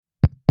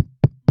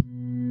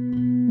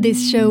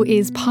This show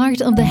is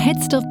part of the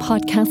Head Stuff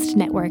Podcast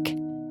Network.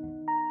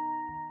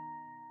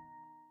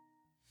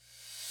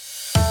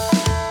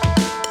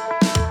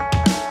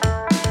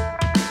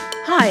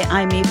 Hi,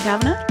 I'm Eve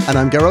Kavanagh. And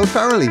I'm Gerald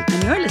Farrelly.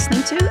 And you're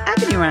listening to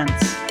Agony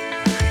Rants.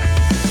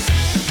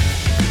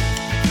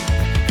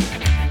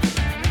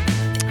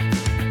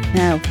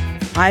 Now,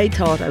 I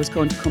thought I was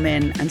going to come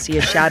in and see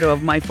a shadow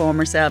of my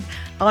former self.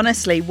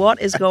 Honestly,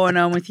 what is going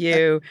on with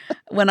you?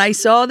 When I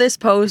saw this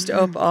post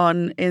up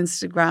on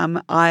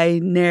Instagram, I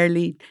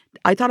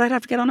thought I'd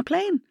have to get on a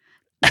plane.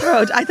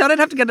 I thought I'd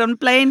have to get on a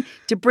plane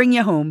to bring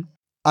you home.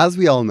 As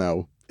we all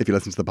know, if you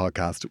listen to the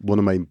podcast, one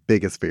of my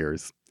biggest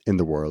fears in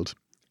the world,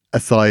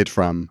 aside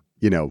from,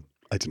 the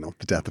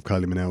death of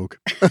Kylie Minogue.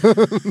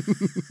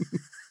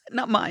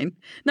 Not mine.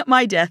 Not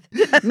my death.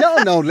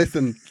 No,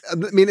 listen. I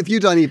mean, if you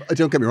don't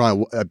get me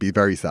wrong, I'd be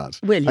very sad.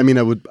 Will you? I mean,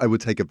 I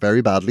would take it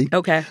very badly.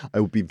 Okay. I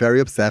would be very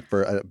upset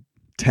for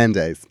 10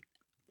 days.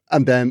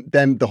 And then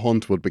the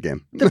hunt would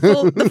begin. The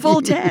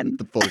full 10.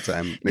 The full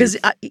 10. Because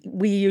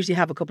we usually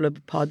have a couple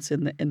of pods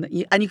in the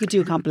and you could do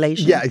a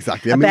compilation. Yeah,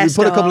 exactly. I mean, we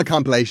put a couple of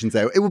compilations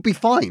out. It would be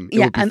fine. It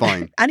would be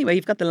fine. Anyway,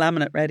 you've got the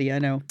laminate ready, I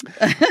know.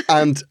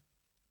 And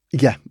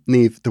yeah,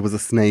 Niamh, there was a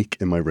snake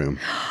in my room.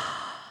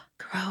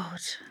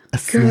 Grode. A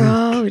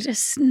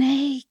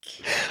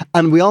snake.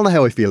 And we all know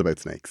how I feel about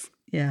snakes.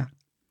 Yeah.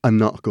 I'm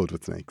not good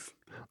with snakes.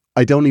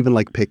 I don't even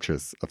like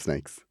pictures of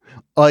snakes.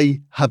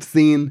 I have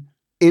seen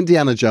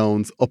Indiana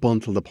Jones up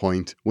until the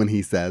point when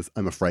he says,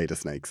 I'm afraid of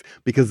snakes.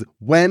 Because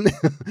when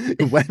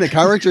a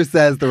character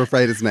says they're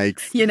afraid of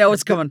snakes, you know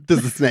it's coming.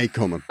 There's a snake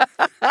coming.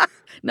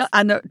 No,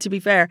 and to be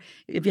fair,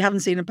 if you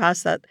haven't seen it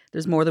past that,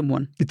 there's more than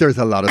one. There's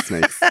a lot of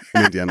snakes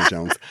in Indiana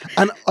Jones.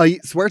 And I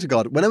swear to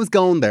God, when I was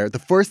going there, the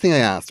first thing I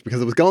asked,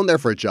 because I was going there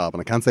for a job,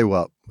 and I can't say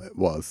what it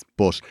was,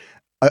 but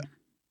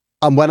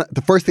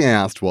the first thing I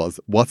asked was,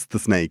 what's the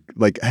snake?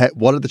 Like,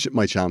 what are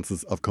my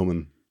chances of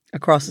coming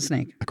across a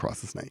snake?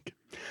 Across a snake.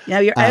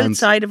 Yeah, you're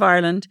outside of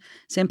Ireland.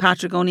 St.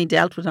 Patrick only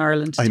dealt with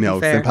Ireland, to I know,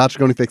 be fair. St.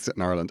 Patrick only fixed it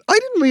in Ireland. I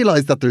didn't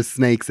realise that there's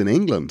snakes in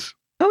England.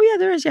 Oh, yeah,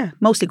 there is, yeah.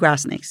 Mostly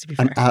grass snakes, to be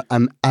fair.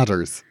 And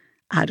adders.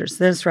 Adders,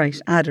 that's right,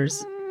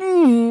 adders.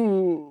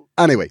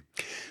 Anyway,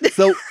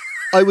 so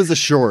I was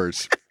assured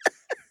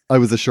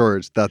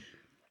that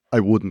I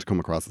wouldn't come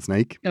across a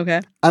snake.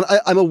 Okay. And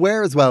I'm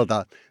aware as well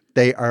that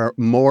they are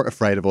more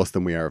afraid of us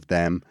than we are of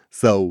them.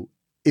 So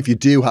if you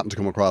do happen to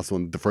come across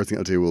one, the first thing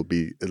it'll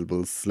do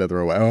will slither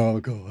away. Oh,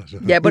 God.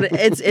 Yeah, but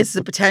it's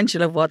the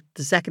potential of what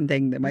the second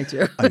thing they might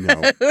do. I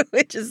know.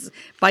 Which is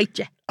bite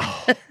you.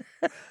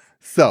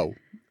 So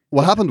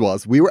what happened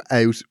was we were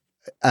out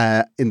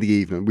in the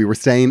evening. We were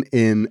staying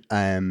in,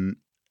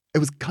 it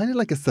was kind of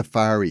like a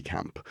safari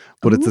camp,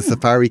 but It's a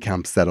safari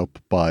camp set up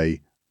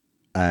by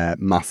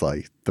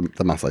Maasai,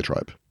 the Maasai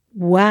tribe.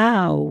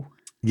 Wow.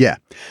 Yeah.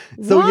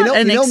 So what you know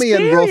me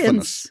and roughing it.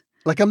 experience.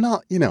 Like I'm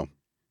not,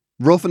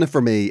 roughing it for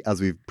me, as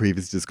we've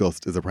previously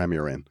discussed, is a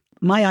Premier Inn.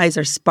 My eyes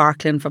are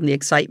sparkling from the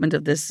excitement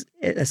of this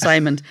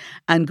assignment,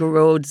 and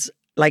Gerode's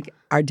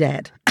are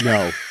dead.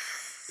 No.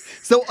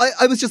 So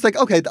I was just like,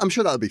 okay, I'm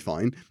sure that'll be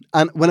fine.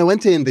 And when I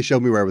went in, they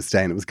showed me where I was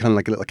staying. It was kind of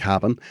like a little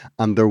cabin,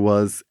 and there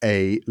was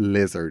a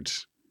lizard.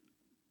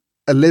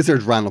 A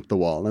lizard ran up the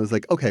wall, and I was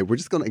like, okay, we're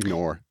just going to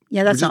ignore.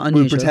 Yeah, that's not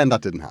unusual. We'll pretend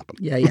that didn't happen.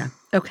 Yeah.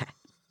 Okay.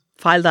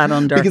 File that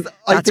under. Because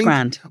I that's think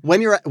grand.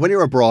 When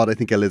you're abroad, I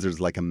think a lizard's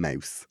like a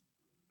mouse.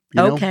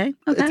 You know? Okay.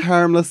 It's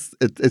harmless.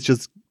 It's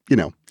just,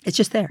 It's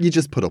just there. you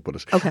just put up with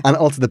it. Okay. And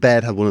also the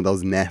bed had one of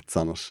those nets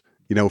on it,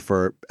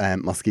 for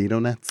mosquito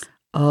nets.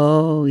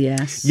 Oh,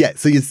 yes. Yeah,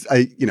 so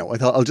I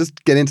thought I'll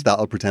just get into that.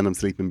 I'll pretend I'm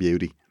Sleeping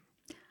Beauty.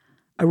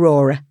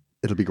 Aurora.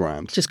 It'll be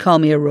grand. Just call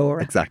me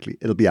Aurora. Exactly.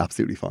 It'll be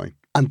absolutely fine.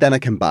 And then I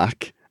came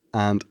back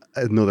and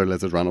another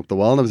lizard ran up the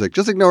wall and I was like,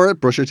 just ignore it,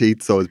 brush your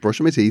teeth. So I was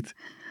brushing my teeth.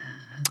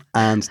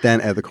 And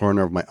then out of the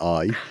corner of my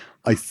eye,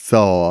 I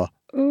saw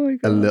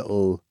a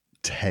little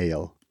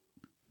tail.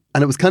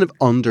 And it was kind of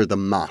under the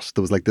mat.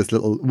 There was like this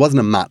little, it wasn't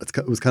a mat.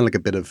 It was kind of like a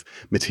bit of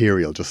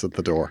material just at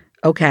the door.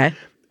 Okay.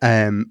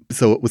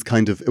 So it was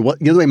kind of, the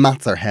way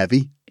mats are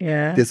heavy.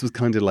 Yeah. This was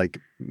kind of like,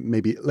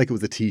 maybe like it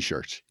was a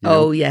t-shirt.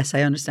 Oh, yes,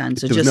 I understand.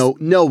 So there was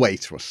no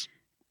weight to it.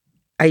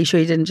 Are you sure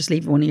you didn't just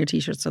leave one of your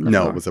t-shirts on the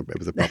floor? No, it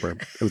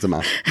was a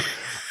mat.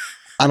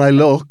 And I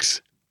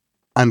looked,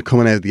 and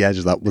coming out of the edge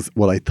of that was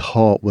what I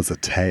thought was a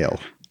tail.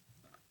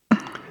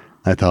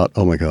 I thought,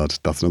 oh my God,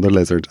 that's another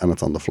lizard and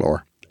it's on the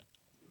floor.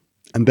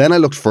 And then I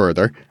looked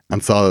further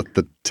and saw that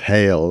the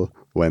tail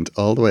went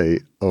all the way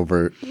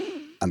over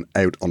and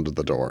out under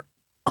the door.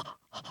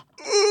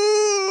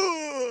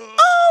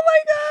 Oh my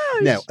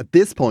gosh! Now, at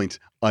this point,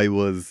 I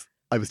was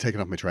taking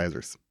off my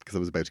trousers because I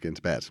was about to get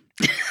into bed.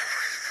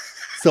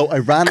 So I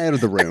ran out of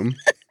the room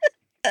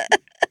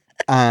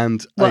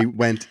and I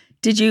went...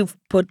 Did you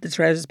put the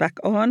trousers back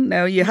on?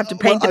 No, you have to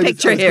paint the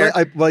picture here.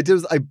 What I did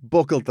was I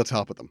buckled the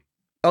top of them.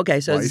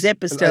 Okay, so right? the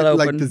zip is still open.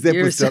 Like the zip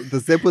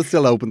was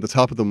still open, the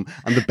top of them,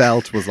 and the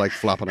belt was like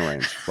flapping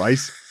around, right?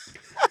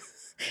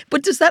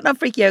 But does that not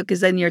freak you out?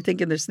 Because then you're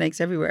thinking there's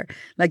snakes everywhere.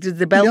 Like, does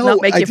the belt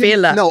not make you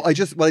feel that? No,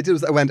 what I did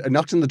was I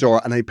knocked on the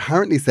door and I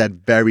apparently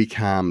said very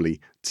calmly,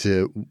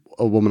 to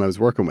a woman I was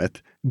working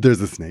with,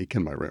 there's a snake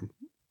in my room.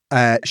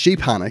 She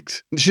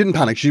panicked. She didn't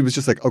panic. She was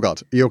just like, oh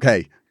God, are you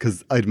okay?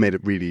 Because I'd made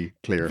it really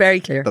clear. Very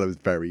clear. That I was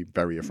very,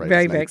 very afraid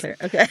Very, of very snakes.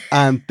 clear. Okay.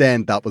 And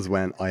then that was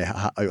when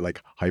I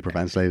like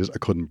hyperventilated. I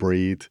couldn't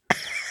breathe.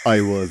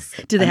 I was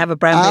Did they have a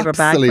brown paper bag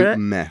for absolute it?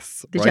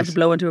 mess. Did right? you have to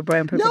blow into a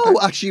brown paper No,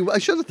 bag? actually, I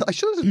should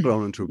have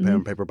blown into a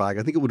brown paper bag.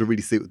 I think it would have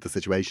really suited the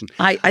situation.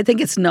 I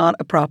think it's not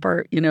a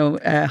proper,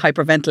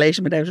 hyperventilation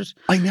without it.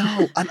 I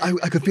know, and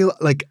I could feel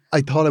like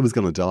I thought I was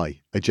going to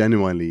die. I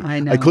genuinely, I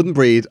know. I couldn't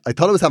breathe. I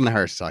thought I was having a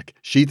heart attack.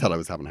 She thought I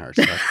was having a heart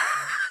attack.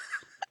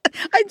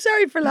 I'm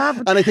sorry for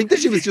laughing. And I think that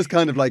she was just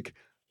kind of like,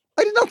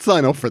 I did not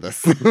sign up for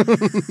this.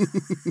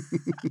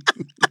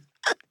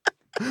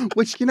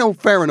 Which,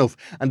 fair enough.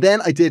 And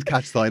then I did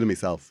catch sight of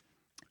myself.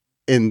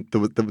 There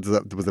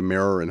was a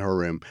mirror in her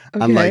room.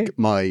 Okay. And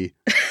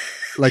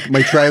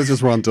my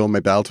trousers were undone,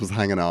 my belt was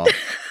hanging off. And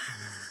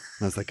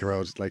I was like,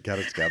 Gerard, get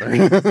it together.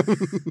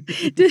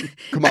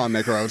 Come on,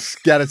 Nick Gerard,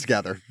 get it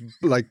together.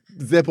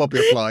 Zip up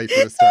your fly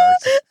for a start.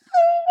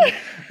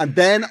 And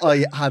then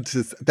I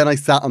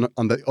sat on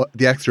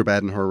the extra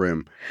bed in her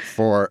room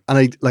and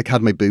I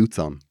had my boots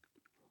on.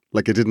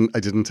 I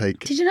didn't take.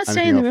 Did you not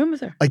stay in the room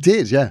with her? I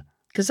did, yeah.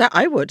 Because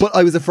I would. But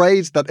I was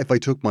afraid that if I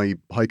took my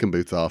hiking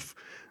boots off,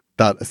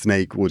 that a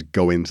snake would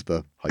go into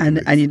the hiking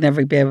boots. And you'd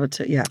never be able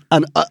to, yeah.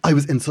 And I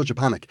was in such a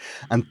panic.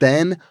 And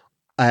then,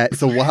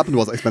 so what happened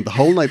was I spent the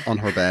whole night on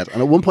her bed.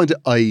 And at one point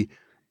I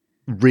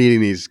really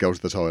needed to go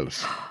to the toilet.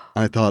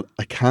 And I thought,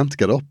 I can't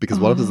get up because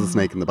what if there's a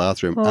snake in the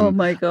bathroom? Oh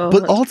my God.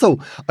 But also,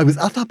 I was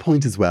at that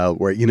point as well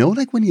where,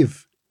 when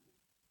you've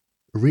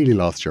really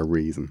lost your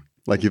reason,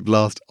 you've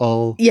lost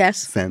all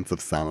sense of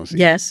sanity.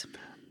 Yes.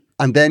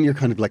 And then you're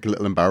kind of a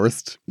little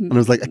embarrassed. And I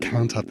was like, I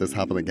can't have this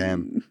happen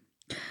again.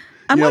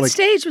 And what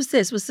stage was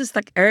this? Was this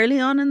early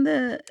on in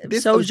the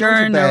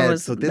sojourn?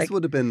 This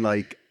would have been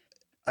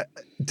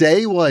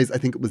day-wise, I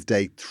think it was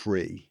day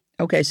 3.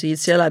 Okay, so you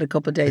still had a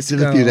couple of days to go.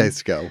 Still a few days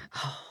to go.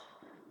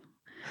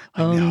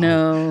 Oh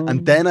no.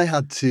 And then I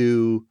had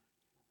I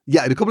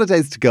had a couple of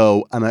days to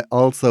go. And I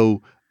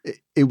also,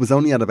 it was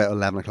only at about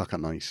 11 o'clock at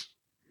night.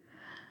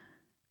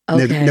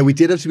 Okay. Now we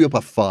did have to be up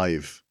at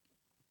 5.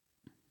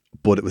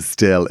 But it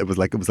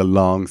was a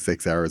long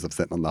 6 hours of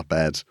sitting on that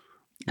bed.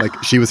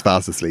 She was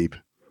fast asleep.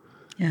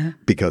 Yeah.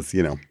 Because,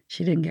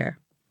 She didn't care.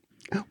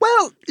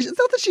 Well, it's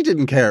not that she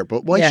didn't care,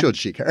 but why should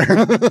she care?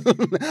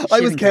 I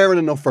was caring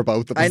enough for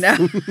both of us. I know.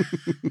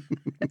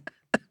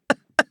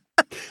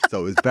 So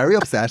I was very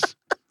upset.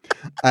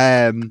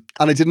 And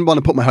I didn't want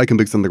to put my hiking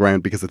boots on the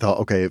ground because I thought,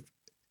 okay,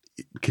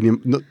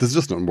 there's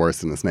just nothing worse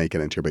than a snake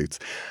getting into your boots.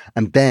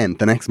 And then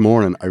the next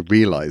morning I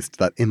realised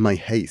that in my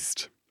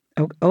haste.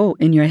 Oh,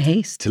 in your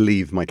haste. To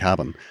leave my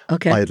cabin.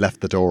 Okay. I had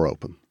left the door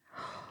open.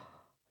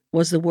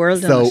 Was the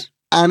world in So it?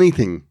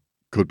 anything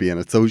could be in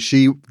it. So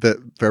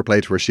fair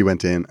play to her, she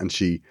went in and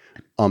she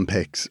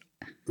unpicked,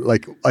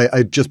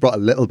 I just brought a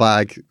little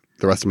bag.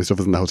 The rest of my stuff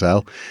was in the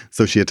hotel.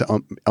 So she had to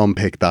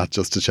unpick that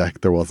just to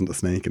check there wasn't a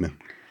snake in it.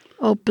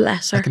 Oh,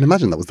 bless her. I can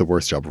imagine that was the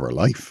worst job of her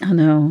life. I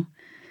know.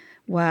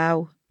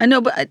 Wow. I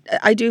know, but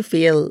I do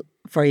feel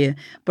for you.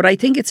 But I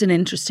think it's an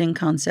interesting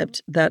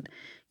concept that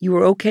you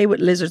were okay with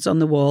lizards on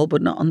the wall,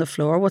 but not on the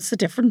floor. What's the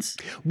difference?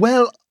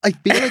 Well, I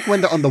feel like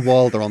when they're on the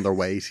wall, they're on their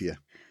way to you.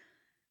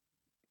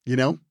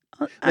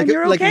 And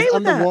you're okay with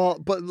on that? the wall,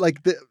 but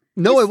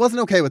no, I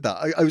wasn't okay with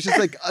that. I was just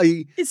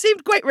It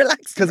seemed quite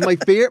relaxed. Because my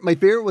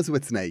fear was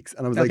with snakes,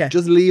 and I was Okay.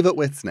 just leave it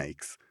with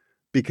snakes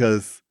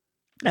because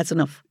That's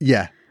enough.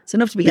 yeah, It's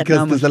enough to be getting because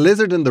on there's with. a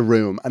lizard in the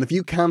room, and if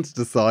you can't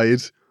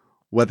decide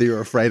whether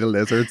you're afraid of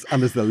lizards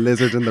and there's a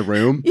lizard in the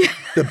room,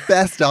 the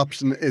best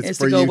option is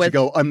for you to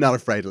go, I'm not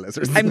afraid of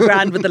lizards. I'm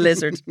grand with the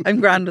lizard.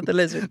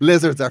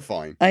 Lizards are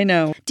fine. I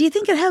know. Do you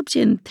think it helped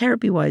you in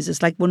therapy-wise?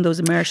 It's like one of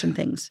those immersion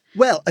things.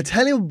 Well, I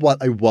tell you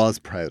what I was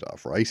proud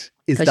of, right?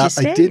 Is 'Cause that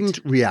you I stayed. didn't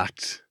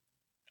react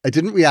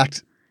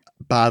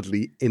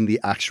badly in the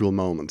actual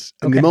moment.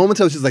 In the Okay. moment,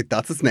 I was just like,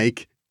 that's a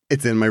snake.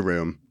 It's in my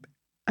room.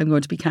 I'm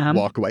going to be calm.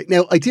 Walk away.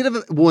 Now, I did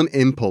have one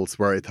impulse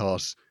where I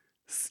thought,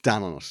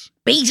 stand on it.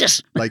 Beat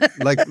it. Like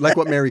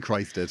what Mary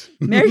Christ did.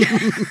 Mary.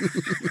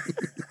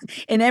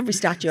 In every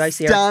statue I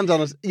see her. Stand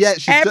on it. Yeah,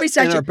 she's Every in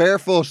statue. her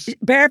barefoot.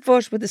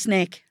 Barefoot with a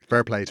snake.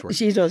 Fair play to her.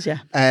 She does, yeah.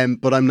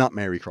 But I'm not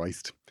Mary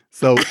Christ.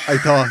 So I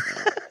thought,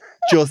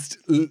 just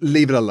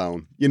leave it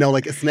alone.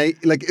 Like a snake,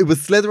 it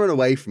was slithering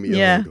away from me.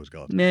 Yeah. Oh, good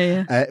God.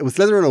 Yeah. It was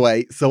slithering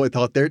away. So I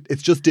thought,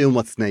 it's just doing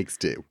what snakes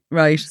do.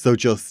 Right. So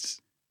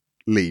just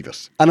leave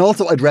it. And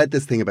also, I'd read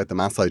this thing about the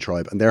Maasai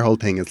tribe, and their whole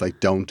thing is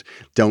don't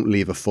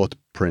leave a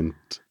footprint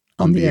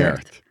on the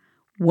earth.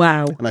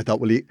 Wow. And I thought,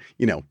 well,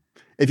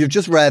 if you've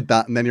just read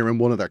that and then you're in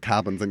one of their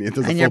cabins and there's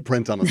a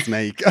footprint on a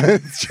snake,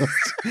 it's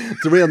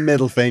a real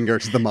middle finger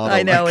to the model.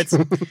 I know it's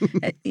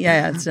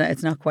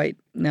not quite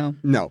no.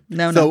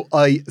 So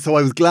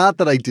I was glad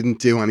that I didn't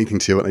do anything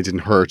to it and I didn't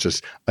hurt it.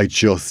 I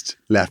just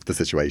left the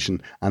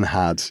situation and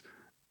had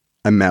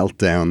a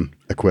meltdown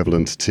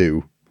equivalent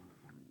to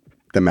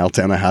the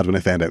meltdown I had when I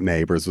found out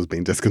Neighbours was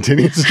being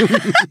discontinued.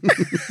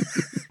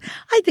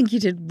 I think you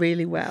did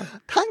really well.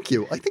 Thank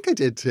you. I think I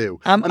did too.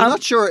 I'm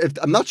not sure if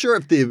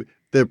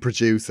the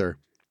producer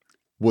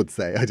would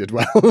say I did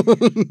well.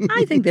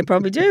 I think they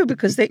probably do,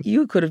 because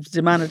you could have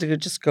demanded to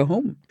just go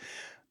home.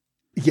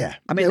 Yeah.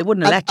 I mean, they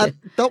wouldn't have let you.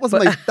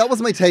 That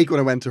was my take when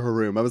I went to her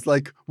room. I was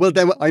like, well,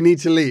 then I need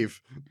to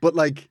leave. But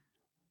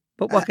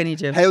what can you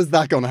do? How's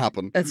that going to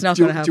happen? It's not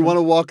going to happen. Do you want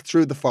to walk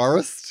through the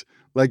forest?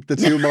 Like the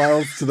 2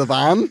 miles to the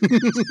van?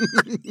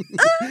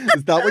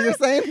 Is that what you're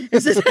saying?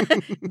 Is it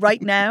right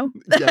now?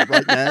 Yeah,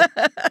 right now.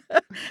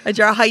 At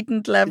your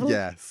heightened level?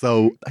 Yeah.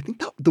 So I think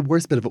that the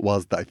worst bit of it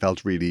was that I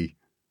felt really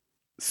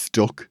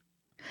stuck.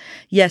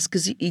 Yes,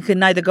 because you can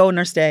neither go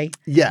nor stay.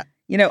 Yeah.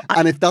 You know,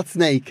 and if that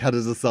snake had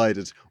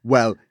decided,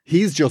 well,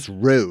 he's just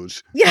rude.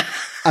 Yeah.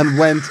 And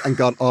went and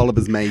got all of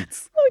his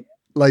mates.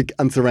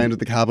 And surrounded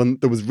the cabin.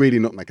 There was really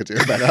nothing I could do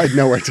about it. I had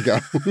nowhere to go.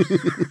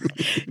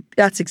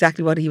 That's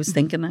exactly what he was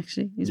thinking,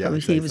 actually.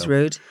 He was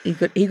rude. He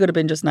could have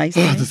been just nice.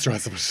 The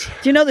stress of it.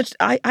 Do you know that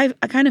I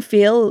kind of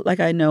feel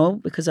like I know,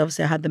 because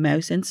obviously I had the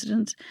mouse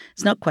incident.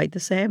 It's not quite the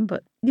same,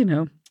 but you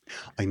know.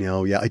 I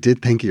know, yeah. I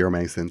did think of your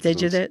mouse incident.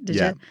 Did you? Did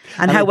you?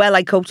 And how well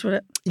I coped with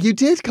it? You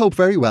did cope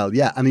very well,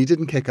 yeah. And you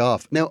didn't kick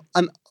off. Now,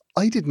 and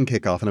I didn't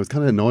kick off, and I was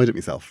kind of annoyed at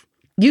myself.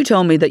 You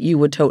told me that you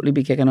would totally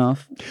be kicking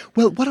off.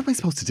 Well, what am I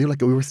supposed to do? Like,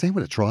 we were staying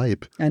with a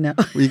tribe. I know.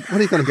 When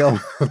are you going to go?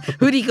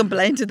 Who do you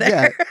complain to there?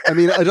 Yeah, I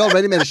mean, I'd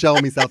already made a show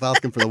of myself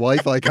asking for the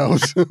Wi-Fi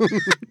code.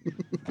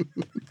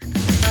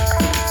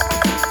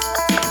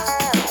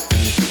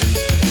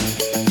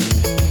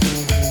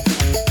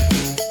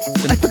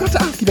 I forgot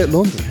to ask you about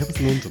London. How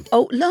was London?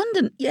 Oh,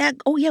 London. Yeah.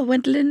 Oh, yeah. We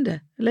went to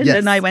Linda. Linda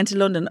and I went to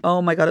London.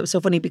 Oh, my God. It was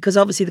so funny, because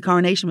obviously the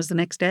coronation was the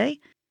next day.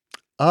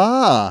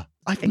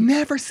 I've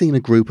never seen a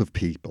group of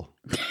people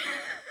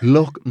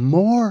look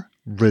more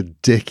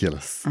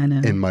ridiculous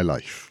in my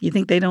life. You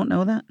think they don't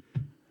know that?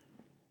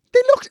 They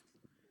looked...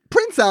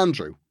 Prince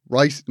Andrew,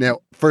 right?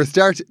 Now, for a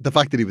start, the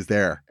fact that he was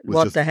there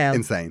was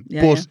insane.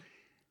 Yeah, but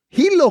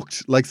he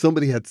looked like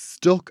somebody had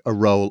stuck a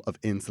roll of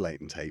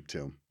insulating tape to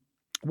him.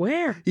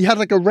 Where? He had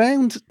like a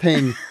round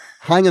thing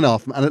hanging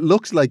off him, and it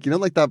looked like, you know,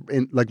 like that,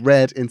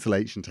 red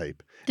insulation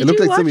tape. Did it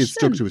looked you like somebody had watch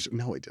stuck them? to it.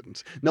 No, I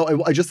didn't.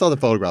 No, I just saw the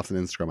photographs on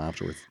Instagram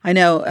afterwards. I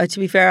know. To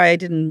be fair, I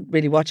didn't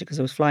really watch it because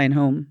I was flying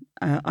home.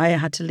 I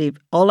had to leave.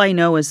 All I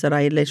know is that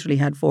I literally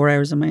had 4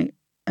 hours in my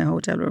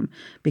hotel room,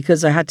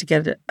 because I had to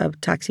get a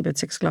taxi about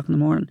 6 o'clock in the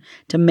morning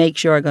to make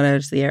sure I got out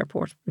of the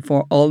airport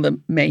before all the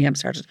mayhem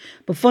started.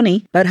 But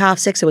funny, about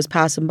 6:30 I was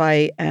passing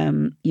by,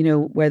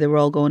 where they were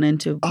all going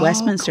into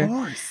Westminster. Of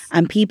course.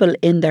 And people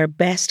in their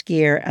best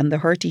gear and the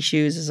hurty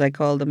shoes, as I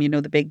call them,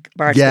 the big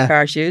bar to the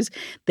car shoes,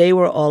 they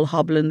were all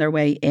hobbling their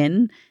way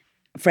in,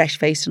 fresh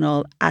faced and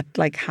all, at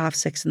like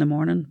 6:30 in the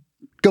morning.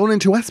 Going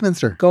into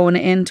Westminster? Going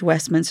into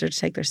Westminster to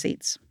take their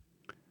seats.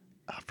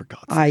 Oh, for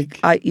God's sake.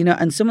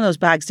 And some of those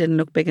bags didn't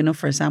look big enough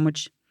for a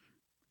sandwich.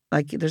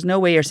 Like, there's no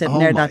way you're sitting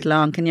there that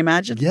long. Can you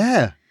imagine?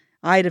 Yeah.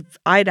 I'd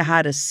have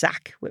had a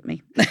sack with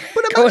me. But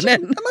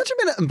imagine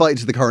being invited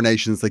to the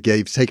coronations, like, you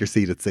have to take your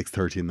seat at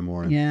 6:30 in the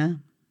morning. Yeah.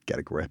 Get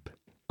a grip.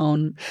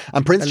 And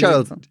Prince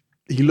Charles,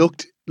 he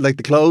looked like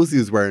the clothes he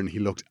was wearing, he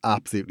looked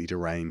absolutely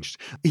deranged.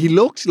 He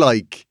looked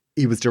like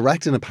he was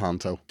directing a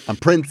panto,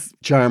 and Prince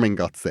Charming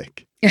got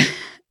sick.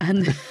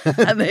 and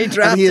they drafted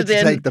and he had to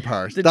in take the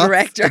part. The That's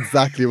director.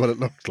 Exactly what it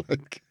looked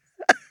like.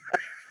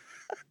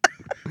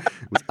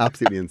 It was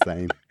absolutely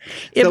insane.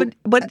 Yeah, So,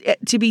 but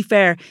to be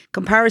fair,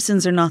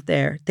 comparisons are not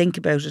there. Think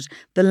about it.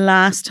 The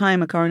last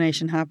time a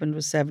coronation happened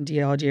was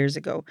 70 odd years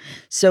ago.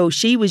 So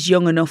she was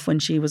young enough when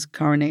she was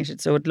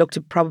coronated. So it looked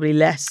probably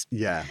less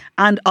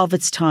and of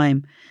its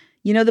time.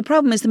 The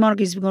problem is the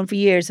monarchy's been going for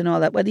years and all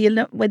that, whether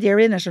you're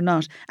in it or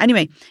not.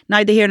 Anyway,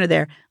 neither here nor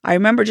there. I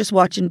remember just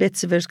watching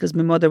bits of it because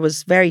my mother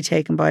was very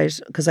taken by it,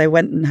 because I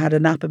went and had a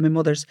nap at my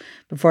mother's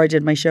before I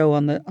did my show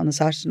on the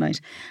Saturday night.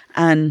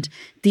 And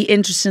the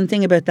interesting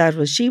thing about that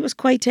was she was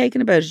quite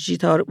taken about it. She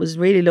thought it was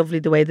really lovely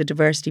the way the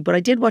diversity. But I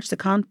did watch the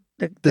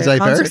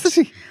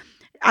diversity? Concert.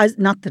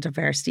 Not the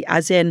diversity,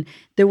 as in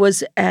there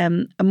was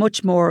a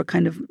much more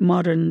kind of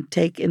modern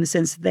take, in the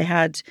sense that they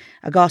had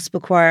a gospel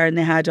choir and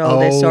they had all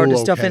this sort of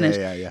stuff in it.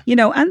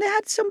 Yeah. And they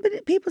had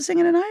people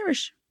singing in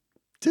Irish.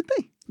 Did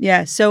they?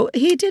 Yeah, so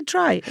he did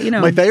try,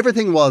 My favourite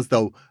thing was,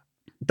 though,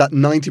 that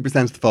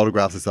 90% of the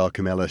photographs I saw of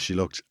Camilla, she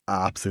looked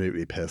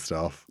absolutely pissed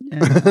off.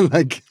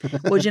 Yeah.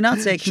 Would you not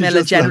say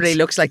Camilla generally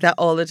looks like that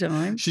all the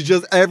time? She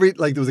just there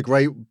was a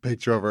great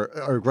picture of her,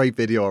 or a great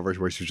video of her,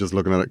 where she was just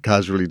looking at it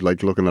casually,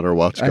 like looking at her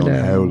watch, going,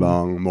 how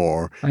long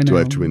more do I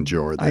have to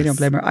endure this? I don't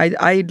blame her.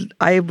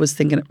 I was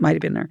thinking it might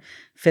have been her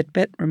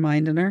Fitbit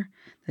reminding her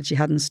that she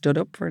hadn't stood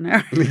up for an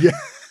hour. Yeah.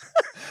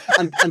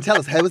 And tell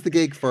us, how was the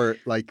gig for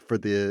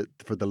the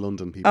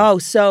London people? Oh,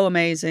 so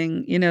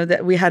amazing!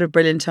 That we had a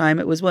brilliant time.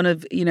 It was one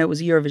of it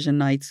was Eurovision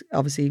nights,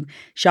 obviously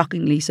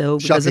shockingly so.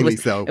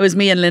 It was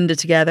me and Linda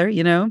together.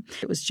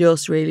 It was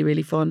just really,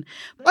 really fun.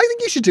 I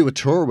think you should do a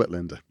tour with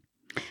Linda.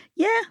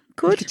 Yeah, You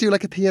good. could do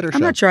like a theatre show.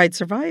 I'm not sure I'd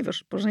survive it,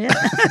 but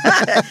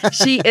yeah.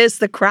 She is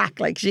the crack.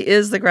 Like, she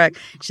is the crack.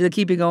 She'll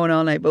keep you going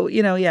all night. But,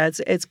 yeah,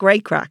 it's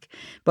great crack.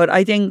 But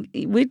I think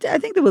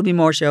there will be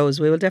more shows.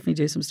 We will definitely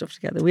do some stuff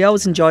together. We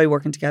always enjoy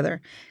working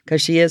together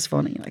because she is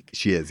funny. Like,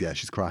 She is, yeah,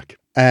 she's crack.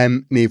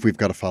 Niamh, we've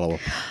got a follow-up.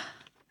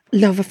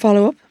 love a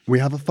follow-up. We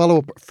have a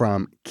follow-up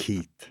from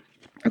Keith.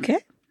 Okay.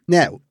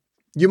 Now,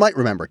 you might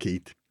remember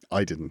Keith.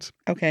 I didn't.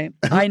 Okay.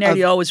 I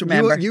nearly always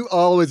remember. You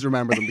always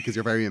remember them because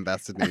you're very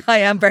invested in it. I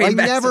am very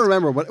invested. I never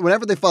remember.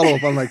 Whenever they follow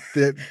up, I'm like,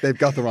 they've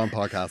got the wrong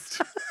podcast.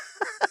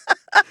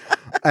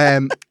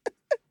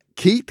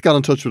 Keith got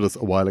in touch with us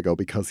a while ago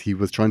because he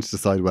was trying to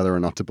decide whether or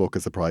not to book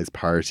a surprise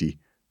party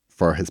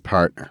for his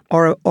partner.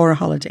 Or a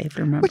holiday, if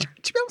you remember. Which,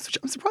 to be honest with you,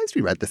 I'm surprised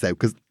we read this out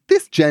because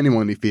this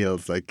genuinely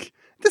feels like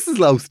this is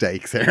low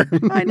stakes here.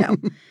 I know.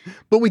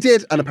 But we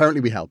did, and apparently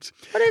we helped.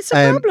 But it's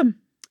a problem.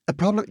 A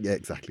problem? Yeah,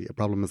 exactly. A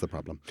problem is a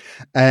problem.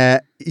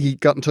 He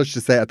got in touch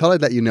to say, I thought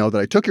I'd let you know that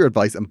I took your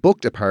advice and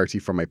booked a party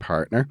for my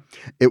partner.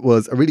 It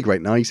was a really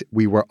great night.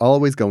 We were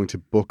always going to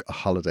book a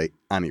holiday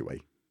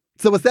anyway.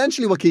 So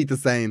essentially what Keith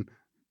is saying,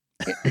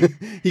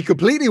 he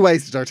completely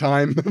wasted our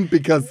time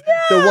because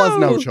there was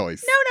no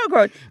choice. No,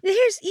 girl.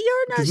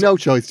 You're not. There's no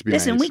choice to be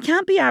Listen, made. we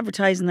can't be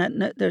advertising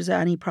that there's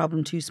any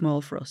problem too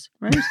small for us,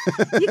 right?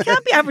 You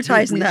can't be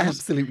advertising we that.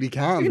 absolutely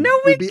can. No,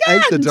 we We'd be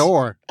can't. out the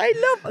door.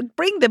 I love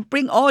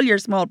bring all your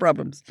small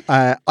problems.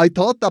 I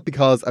thought that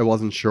because I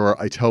wasn't sure,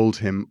 I told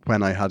him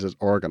when I had it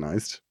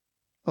organised.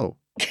 Oh.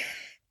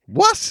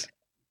 What?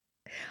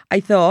 I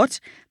thought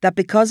that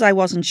because I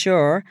wasn't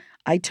sure,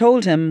 I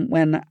told him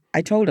when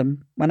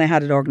I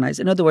had it organised.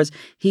 In other words,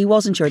 he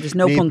wasn't sure. There's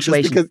no Niamh,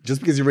 punctuation.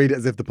 Just because you read it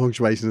as if the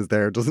punctuation is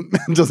there doesn't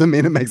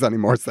mean it makes any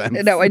more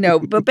sense. No, I know.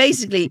 But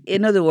basically,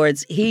 in other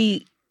words,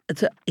 he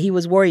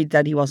was worried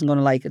that he wasn't going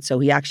to like it, so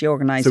he actually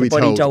organised So it, he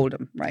but he told told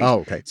him, right? Oh,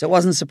 okay. So it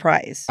wasn't a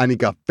surprise. And he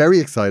got very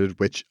excited,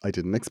 which I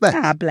didn't expect.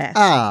 Ah, bless.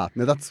 Now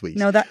that's sweet.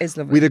 No, that is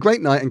lovely. We had a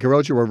great night, and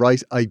Garoja were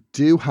right. I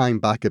do hang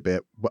back a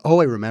bit. Oh,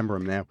 I remember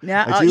him now.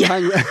 Yeah, I do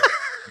hang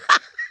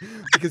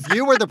because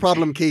you were the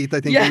problem, Keith. I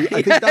think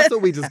that's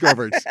what we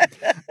discovered.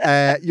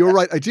 You're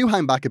right. I do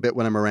hang back a bit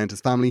when I'm around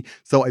his family.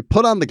 So I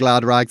put on the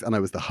glad rags, and I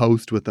was the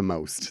host with the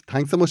most.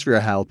 Thanks so much for your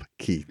help,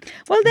 Keith.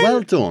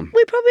 Well done.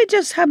 We probably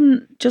just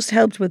haven't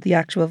helped with the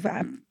actual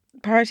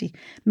party.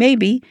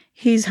 Maybe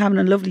he's having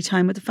a lovely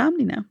time with the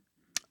family now.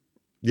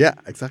 Yeah,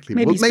 exactly.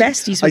 Maybe he's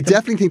besties I with them.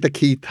 definitely think that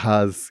Keith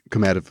has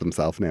come out of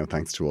himself now,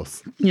 thanks to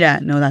us. Yeah,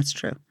 no, that's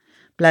true.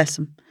 Bless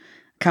him.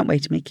 Can't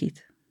wait to meet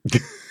Keith.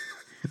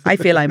 I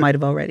feel I might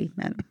have already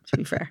met him, to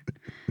be fair.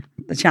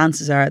 The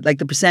chances are, like,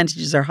 the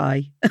percentages are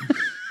high.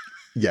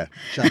 Yeah,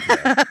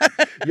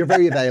 you're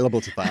very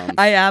available to fans.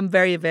 I am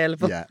very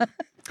available. Yeah.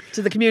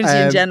 To the community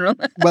in general.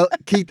 Well,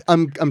 Keith,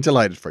 I'm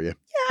delighted for you.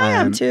 Yeah, I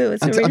am too.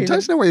 It's I'm really trying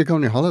to know where you're going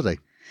on your holiday.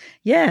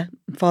 Yeah,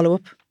 follow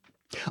up.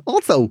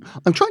 Also,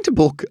 I'm trying to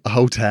book a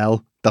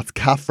hotel that's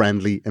cat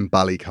friendly in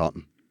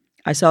Ballycotton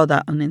I saw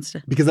that on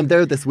Insta. because I'm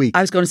there this week.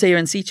 I was going to say you're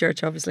in Sea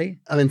Church, obviously.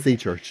 I'm in Sea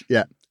Church.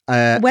 Yeah.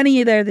 When are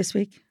you there this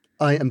week?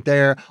 I am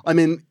there. I'm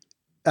in.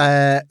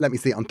 Let me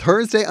see. On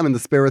Thursday, I'm in the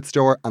Spirit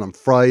Store, and on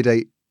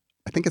Friday,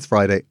 I think it's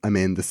Friday, I'm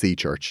in the Sea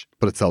Church,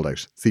 but it's sold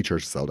out. Sea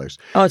Church is sold out.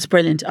 Oh, it's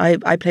brilliant. I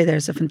play there.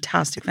 It's a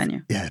fantastic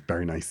venue. Yeah,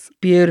 very nice.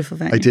 Beautiful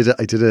venue.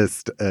 I did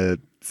a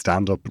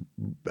stand-up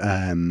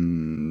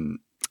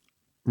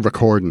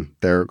recording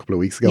there a couple of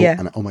weeks ago, Yeah.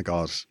 and oh my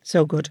god,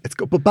 So good. it's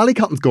good. But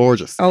Ballycotton's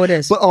gorgeous. Oh, it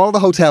is. But all the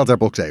hotels are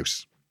booked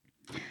out.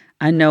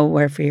 I know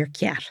where for your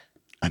cat.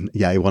 And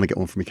yeah, I want to get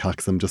one for my cat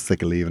because I'm just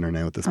sick of leaving her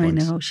now at this I point.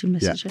 know. She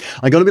misses you.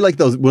 I'm going to be like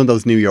one of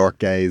those New York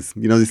gays.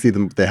 You know, you see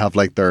them. They have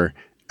like their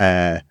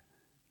they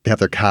have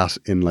their cat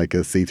in like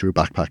a see-through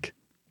backpack.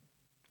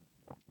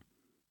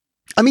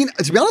 I mean,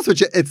 to be honest with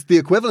you, it's the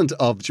equivalent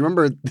of. Do you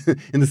remember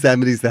in the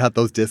 70s they had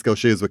those disco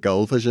shoes with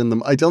goldfish in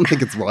them? I don't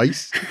think it's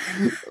right,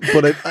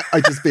 but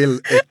I just feel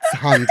it's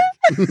handy.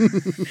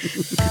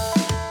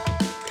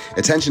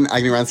 Attention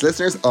Agony Rants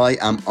listeners, I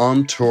am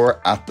on tour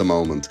at the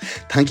moment.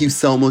 Thank you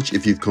so much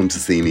if you've come to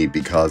see me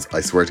because I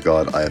swear to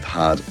God I have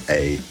had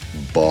a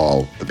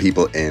ball. The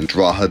people in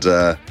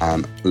Drogheda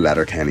and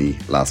Letterkenny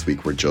last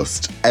week were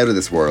just out of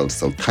this world,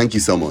 so thank you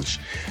so much.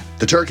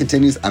 The tour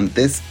continues, and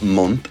this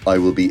month I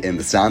will be in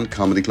the Stand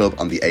Comedy Club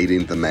on the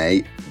 18th of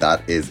May.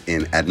 That is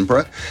in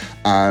Edinburgh.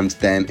 And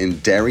then in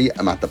Derry,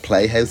 I'm at the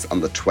Playhouse on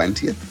the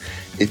 20th.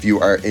 If you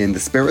are in the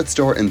Spirit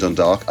Store in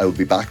Dundalk, I will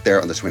be back there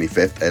on the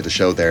 25th. I had a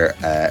show there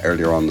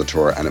earlier on the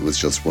tour, and it was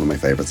just one of my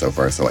favourites so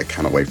far, so I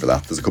cannot wait for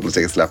that. There's a couple of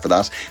tickets left for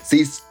that.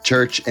 Sea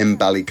Church in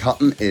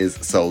Ballycotton is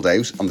sold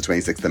out on the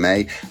 26th of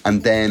May.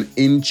 And then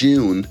in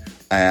June,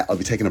 I'll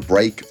be taking a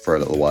break for a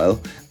little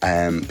while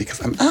because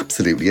I'm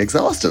absolutely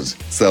exhausted.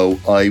 So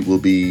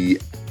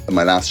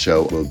my last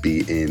show will be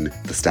in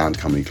the Stand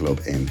Comedy Club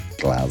in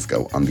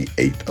Glasgow on the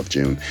 8th of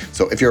June.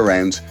 So if you're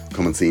around,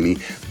 come and see me.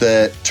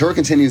 The tour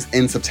continues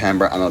in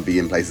September, and I'll be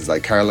in places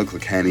like Carlow,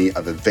 Kilkenny.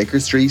 I've a Vicar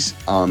Street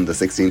on the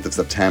 16th of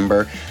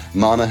September,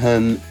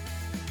 Monaghan,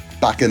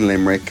 back in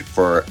Limerick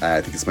for,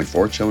 I think it's my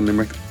 4th show in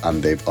Limerick,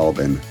 and they've all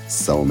been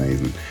so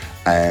amazing.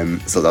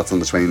 So that's on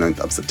the 29th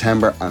of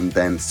September. And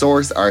then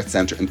Source Arts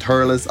Centre in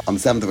Thurles on the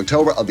 7th of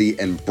October. I'll be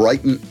in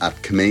Brighton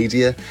at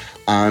Comedia.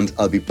 And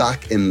I'll be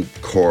back in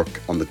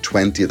Cork on the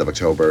 20th of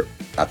October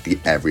at the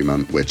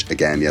Everyman, which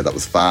again, that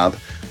was fab.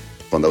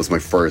 But that was my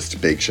first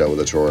big show of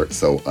the tour,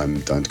 so I'm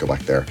down to go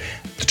back there.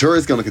 The tour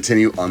is going to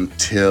continue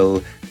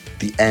until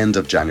the end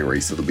of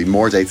January, so there'll be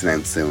more dates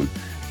announced soon.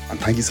 And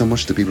thank you so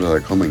much to the people that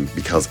are coming,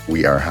 because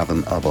we are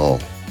having a ball.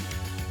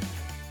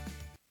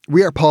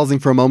 We are pausing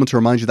for a moment to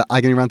remind you that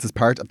Agony Rants is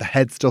part of the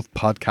Head Stuff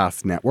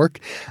Podcast Network,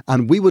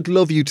 and we would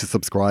love you to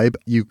subscribe.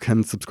 You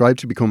can subscribe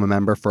to become a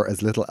member for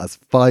as little as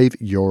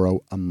 €5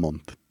 a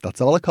month.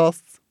 That's all it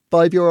costs,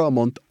 €5 a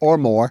month or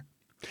more.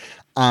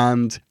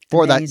 And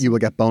for that, you will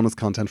get bonus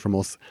content from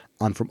us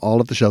and from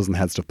all of the shows in the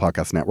Head Stuff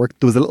Podcast Network.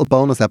 There was a little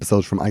bonus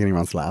episode from Agony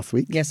Rants last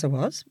week. Yes, it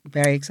was.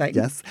 Very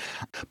exciting. Yes.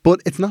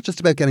 But it's not just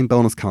about getting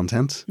bonus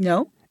content.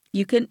 No.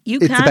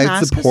 It's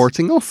about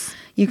supporting us.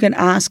 You can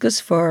ask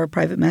us for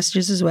private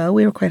messages as well.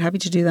 We were quite happy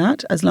to do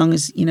that, as long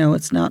as,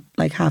 it's not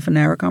like half an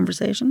hour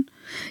conversation,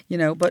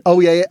 but... Oh,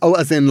 yeah. Oh,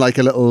 as in like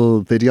a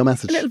little video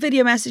message? A little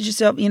video message,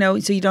 so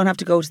you don't have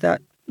to go to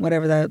that,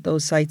 whatever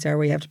those sites are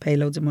where you have to pay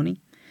loads of money.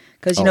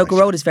 Because,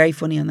 Garrod is very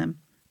funny on them.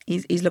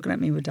 He's looking at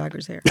me with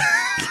daggers here.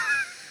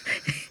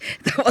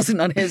 That wasn't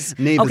on his...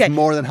 Niamh is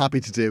more than happy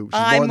to do.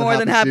 I'm more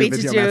than happy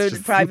to do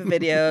private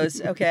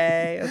videos.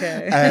 Okay.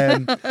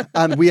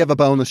 And we have a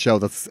bonus show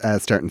that's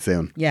starting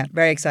soon. Yeah,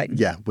 very exciting.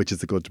 Yeah, which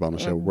is a good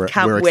bonus show. We're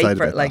excited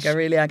for it. Like,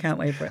 I can't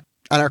wait for it.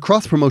 And our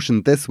cross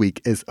promotion this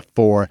week is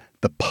for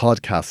the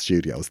podcast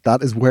studios.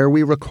 That is where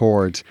we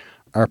record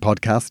our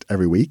podcast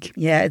every week.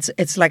 Yeah,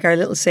 it's like our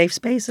little safe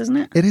space, isn't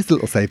it? It is a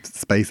little safe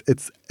space.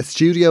 It's a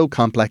studio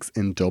complex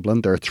in Dublin.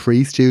 There are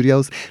 3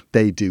 studios.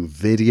 They do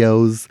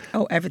videos.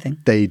 Oh, everything.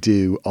 They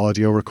do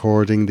audio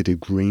recording. They do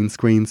green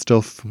screen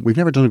stuff. We've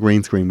never done a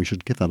green screen. We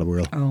should give that a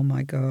whirl. Oh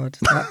my God.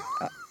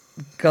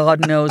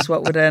 God knows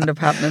what would end up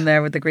happening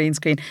there with the green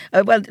screen.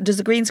 Well, does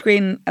the green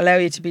screen allow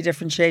you to be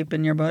different shape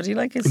in your body?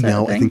 Like, is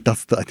no, I think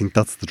that's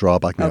the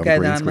drawback now. Okay, of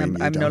green then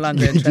screen. I'm no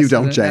longer interested. You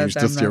don't change,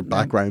 just your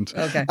background.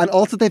 Okay. And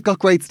also, they've got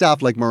great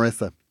staff like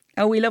Marissa.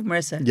 Oh, we love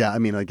Marissa. Yeah, I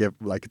mean,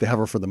 they have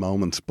her for the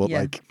moment, but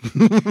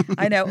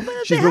I know.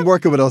 Well, she's been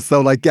working with us,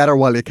 so get her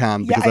while you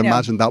can, because I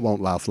imagine that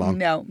won't last long.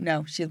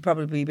 No, she'll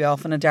probably be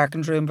off in a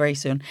darkened room very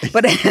soon.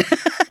 But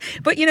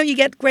but you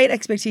get great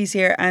expertise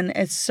here, and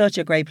it's such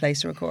a great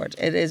place to record.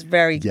 It is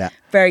very,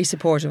 very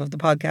supportive of the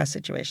podcast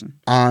situation.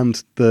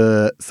 And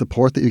the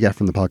support that you get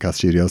from the podcast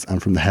studios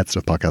and from the Head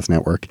Stuff Podcast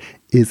Network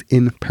is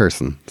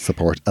in-person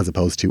support, as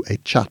opposed to a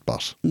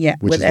chatbot. Yeah,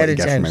 which is what you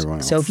get from everyone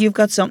else. So if you've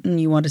got something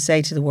you want to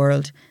say to the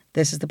world,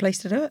 this is the place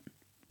to do it.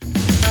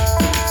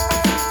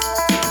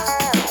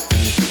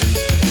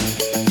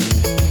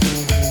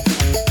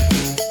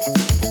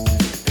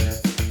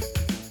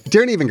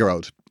 Dear Niamh and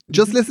Garrod,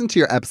 just listened to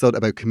your episode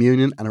about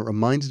communion and it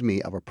reminded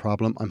me of a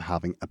problem I'm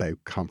having about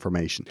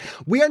confirmation.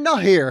 We are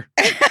not here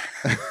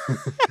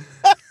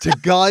to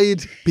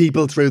guide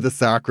people through the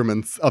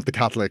sacraments of the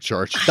Catholic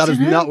Church. That is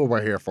not what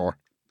we're here for.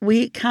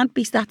 We can't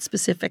be that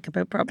specific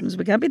about problems.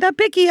 We can't be that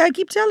picky, I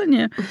keep telling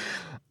you.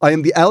 I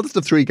am the eldest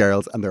of 3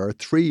 girls and there are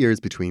 3 years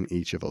between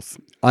each of us.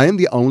 I am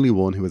the only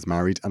one who is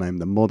married and I am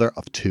the mother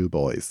of 2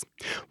 boys.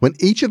 When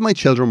each of my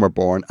children were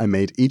born, I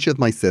made each of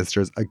my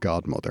sisters a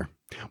godmother.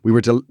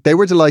 They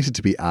were delighted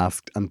to be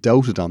asked and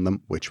doted on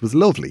them, which was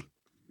lovely.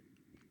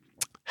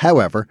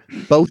 However,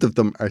 both of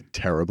them are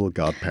terrible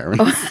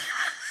godparents.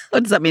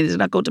 What does that mean? Does it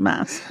not go to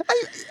mass?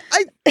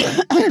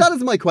 That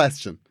is my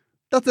question.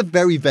 That's a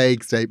very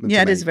vague statement.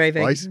 Yeah, it is very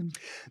vague. Right?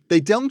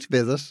 They don't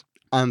visit.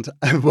 And,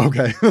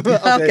 okay.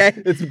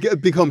 It's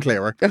become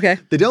clearer. Okay.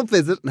 They don't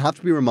visit and have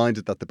to be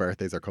reminded that the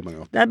birthdays are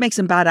coming up. That makes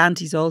them bad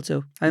aunties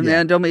also. I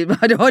don't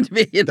want to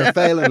be, They're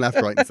failing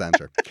left, right and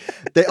centre.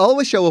 They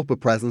always show up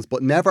with presents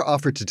but never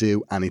offer to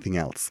do anything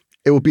else.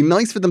 It would be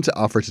nice for them to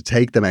offer to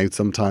take them out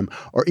sometime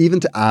or even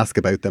to ask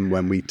about them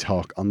when we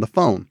talk on the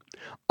phone.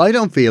 I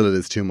don't feel it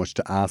is too much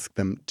to ask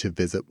them to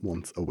visit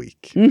once a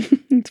week.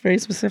 It's very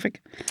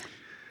specific.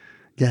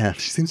 Yeah,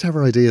 she seems to have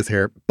her ideas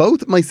here.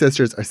 Both my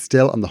sisters are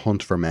still on the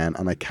hunt for men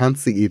and I can't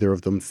see either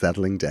of them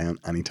settling down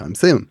anytime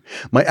soon.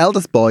 My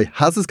eldest boy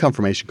has his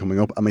confirmation coming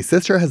up and my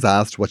sister has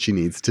asked what she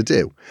needs to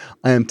do.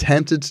 I am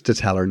tempted to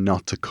tell her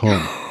not to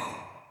come.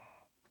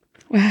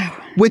 Wow.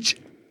 Which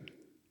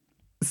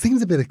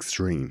seems a bit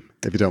extreme,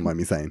 if you don't mind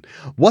me saying.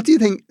 What do you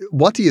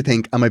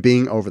think? Am I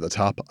being over the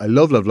top? I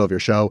love your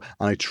show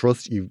and I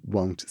trust you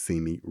won't see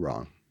me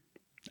wrong.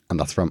 And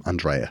that's from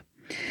Andrea.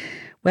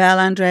 Well,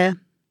 Andrea,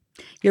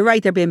 you're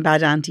right, they're being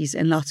bad aunties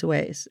in lots of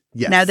ways.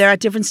 Yes. Now, they're at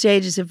different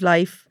stages of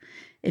life.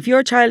 If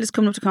your child is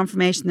coming up to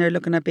confirmation, they're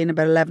looking at being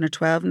about 11 or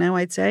 12 now,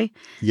 I'd say.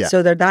 Yeah.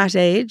 So they're that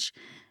age.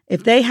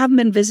 If they haven't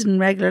been visiting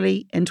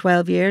regularly in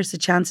 12 years, the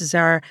chances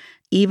are,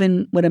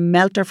 even with a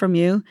melter from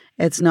you,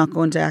 it's not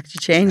going to actually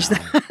change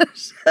that.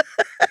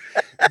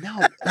 No,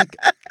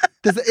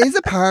 there is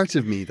a part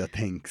of me that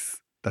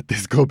thinks that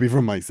this could be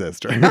from my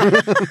sister.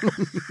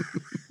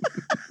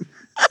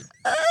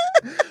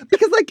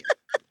 Because,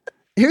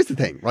 here's the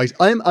thing, right?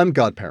 I'm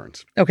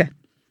godparent. Okay.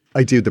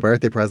 I do the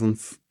birthday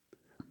presents.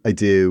 I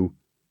do,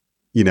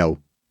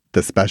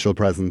 the special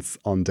presents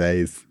on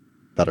days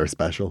that are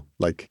special,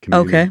 like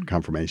communion,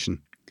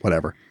 confirmation,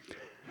 whatever.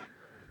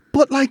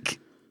 But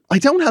I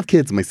don't have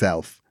kids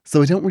myself,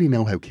 so I don't really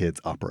know how kids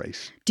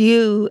operate. Do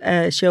you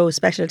show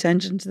special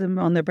attention to them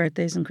on their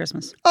birthdays and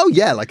Christmas? Oh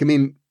yeah,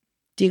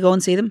 do you go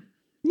and see them?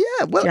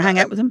 Yeah, well, do you hang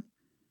out with them?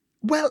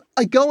 Well,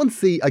 I go and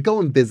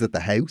visit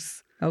the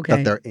house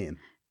that they're in.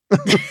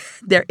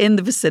 They're in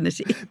the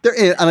vicinity. They're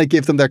in, and I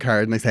give them their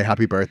card and I say,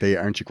 "Happy birthday,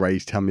 aren't you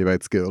great? Tell me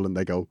about school." And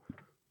they go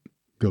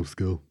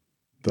school.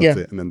 That's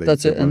it.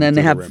 And then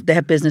they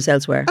have business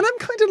elsewhere. And I'm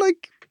kind of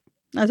like,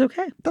 that's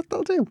okay.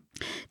 That'll do.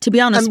 To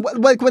be honest,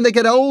 and when they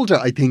get older,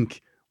 I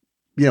think,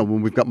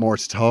 when we've got more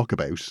to talk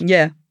about,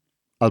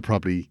 I'll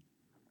probably,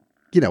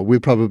 we'll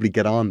probably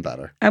get on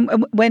better.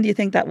 And when do you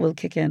think that will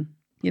kick in?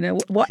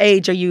 What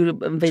age are you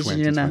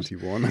envisioning that?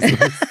 21, I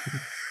suppose.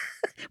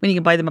 When you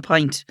can buy them a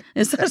pint.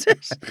 Is that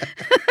it?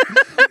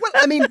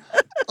 Well,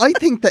 I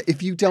think that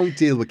if you don't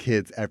deal with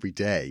kids every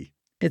day,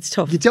 it's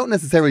tough. You don't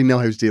necessarily know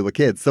how to deal with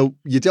kids. So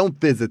you don't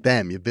visit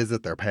them, you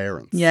visit their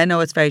parents. Yeah, no,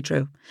 it's very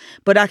true.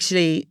 But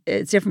actually,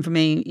 it's different for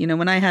me.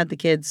 When I had the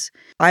kids,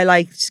 I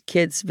liked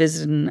kids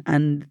visiting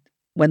and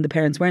when the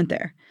parents weren't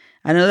there.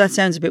 I know that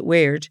sounds a bit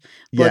weird,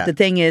 but the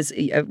thing is,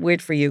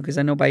 weird for you because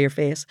I know by your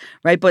face,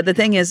 right? But the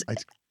thing is,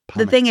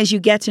 you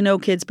get to know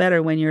kids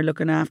better when you're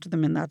looking after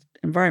them in that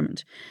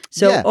environment.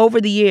 So over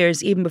the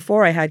years, even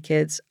before I had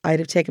kids, I'd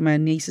have taken my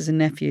nieces and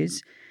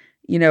nephews,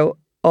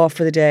 off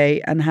for the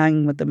day and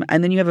hanging with them.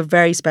 And then you have a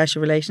very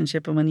special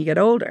relationship when you get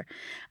older.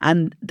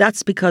 And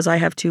that's because I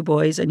have 2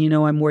 boys and,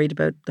 I'm worried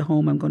about the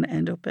home I'm going to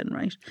end up in,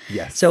 right?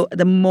 Yes. So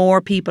the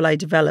more people I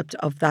developed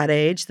of that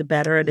age, the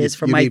better it is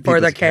for my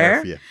further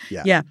care.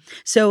 Yeah.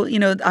 So,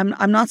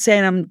 I'm not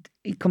saying I'm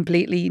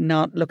completely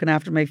not looking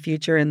after my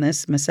future in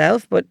this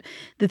myself. But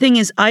the thing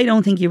is, I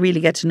don't think you really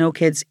get to know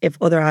kids if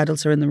other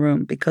adults are in the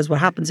room, because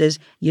what happens is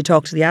you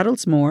talk to the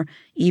adults more,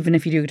 even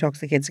if you do talk to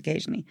the kids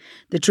occasionally.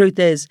 The truth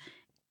is,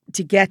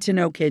 to get to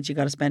know kids, you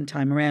got to spend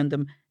time around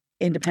them,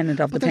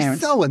 independent of the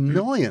parents. They're so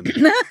annoying.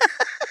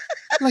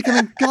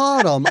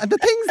 God and the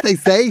things they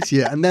say to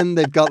you, and then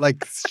they've got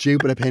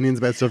stupid opinions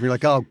about stuff. And you're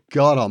like, oh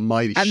God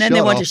Almighty! And then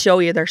they want to show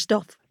you their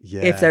stuff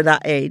if they're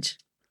that age.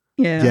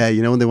 Yeah,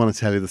 when they want to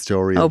tell you the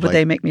story. Oh, but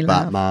they make me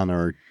laugh. Batman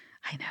or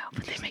I know,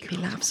 but they make me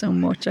laugh so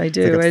much. I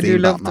do. I do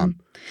love Batman.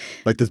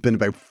 Them. There's been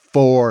about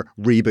 4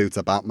 reboots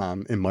of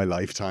Batman in my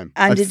lifetime.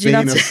 And did you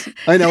not?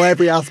 I know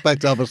every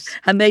aspect of it.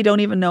 And they don't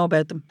even know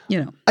about them.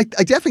 I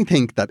definitely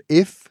think that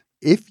if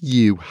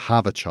you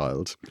have a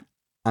child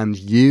and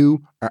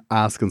you are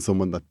asking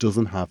someone that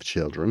doesn't have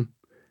children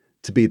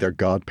to be their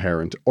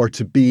godparent or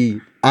to be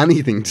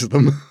anything to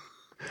them,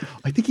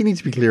 I think you need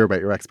to be clear about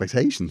your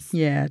expectations.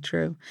 Yeah,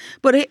 true.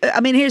 But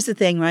here's the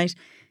thing, right?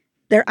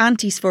 They're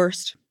aunties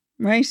first,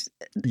 right?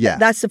 Yeah.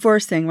 That's the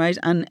first thing, right?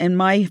 And in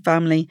my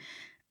family,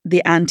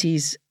 the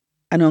aunties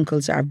and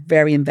uncles are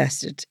very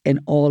invested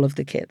in all of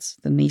the kids,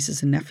 the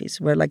nieces and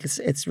nephews. We're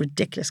it's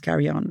ridiculous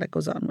carry on that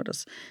goes on with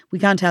us. We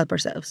can't help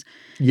ourselves.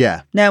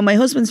 Yeah. Now, my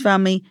husband's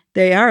family,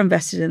 they are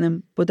invested in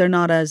them, but they're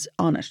not as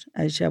on it,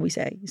 as shall we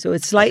say. So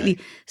it's slightly,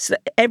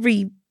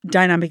 every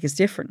dynamic is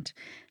different.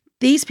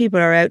 These people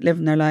are out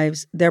living their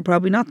lives. They're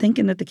probably not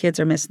thinking that the kids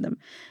are missing them.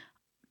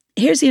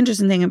 Here's the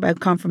interesting thing about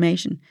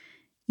confirmation.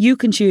 You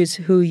can choose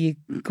who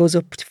goes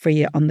up for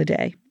you on the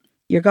day.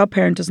 Your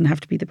godparent doesn't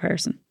have to be the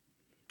person.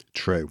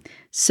 True.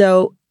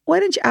 So why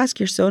don't you ask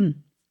your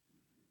son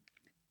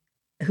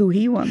who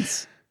he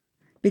wants?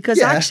 Because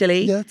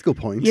actually... Yeah, that's a good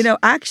point.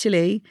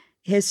 Actually,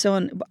 his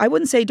son... I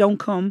wouldn't say don't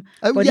come,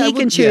 but he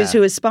can choose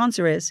who his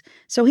sponsor is.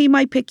 So he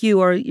might pick you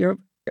or your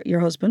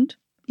husband,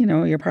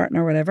 your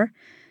partner or whatever.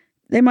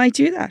 They might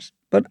do that.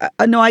 But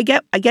no, I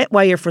get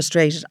why you're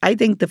frustrated. I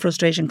think the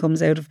frustration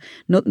comes out of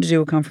nothing to do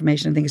with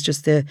confirmation. I think it's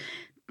just the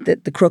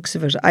crux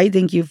of it. I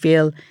think you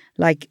feel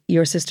like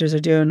your sisters are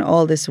doing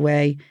all this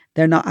away.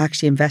 They're not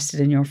actually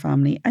invested in your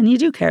family. And you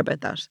do care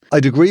about that.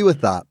 I'd agree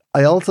with that.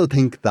 I also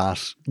think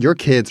that your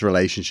kid's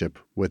relationship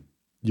with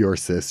your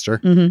sister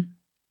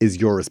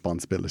is your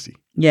responsibility.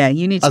 Yeah,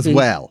 you need to as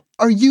well.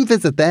 Or you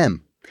visit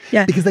them.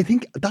 Yeah. Because I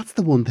think that's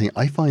the one thing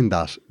I find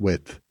that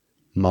with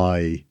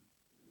my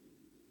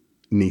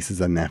nieces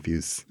and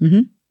nephews,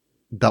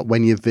 that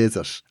when you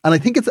visit, and I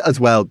think it's as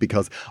well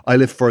because I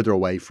live further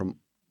away from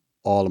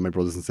all of my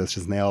brothers and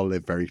sisters and they all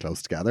live very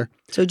close together.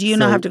 So do you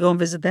not have to go and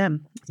visit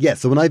them? Yeah,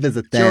 so when I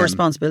visit them... It's your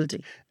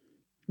responsibility.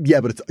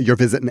 Yeah, but you're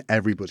visiting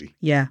everybody.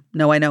 Yeah,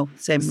 no, I know.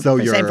 Same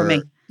for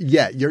me.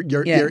 Yeah, you're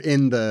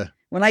in the...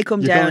 When I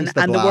come down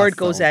and the word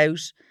goes out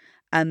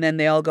and then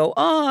they all go,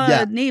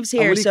 Neve's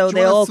here, so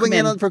they all swing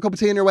come in for a cup of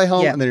tea on your way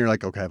home, and then you're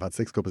like, okay, I've had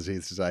 6 cups of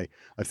teas today.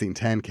 I've seen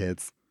 10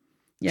 kids.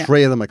 Yeah.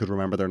 3 of them I could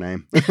remember their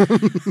name.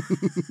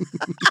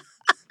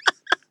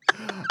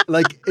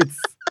 It's...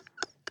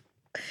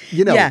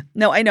 Yeah,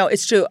 no, I know.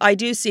 It's true. I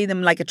do see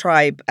them like a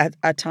tribe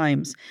at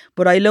times.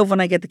 But I love when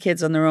I get the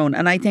kids on their own.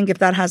 And I think if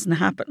that hasn't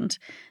happened,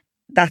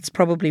 that's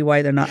probably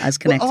why they're not as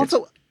connected. Well,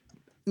 also,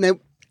 now...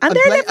 And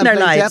they're living their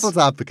lives. I'm devil's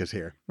advocate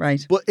here.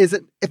 Right. But is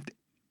it...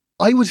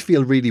 I would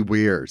feel really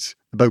weird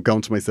about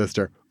going to my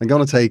sister. I'm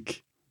going to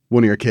take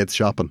one of your kids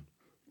shopping.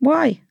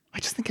 Why? I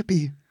just think it'd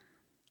be,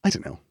 I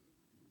don't know.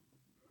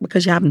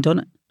 Because you haven't done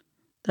it.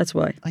 That's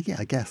why. Yeah,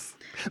 I guess.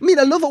 I mean,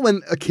 I love it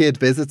when a kid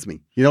visits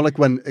me. You know, like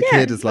when a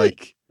kid is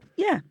like,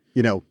 yeah.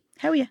 you know.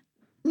 How are you?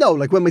 No,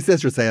 like when my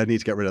sisters say I need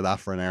to get rid of that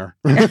for an hour.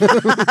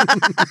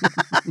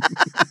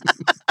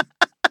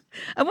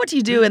 And what do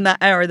you do in that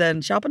hour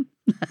then? Shopping?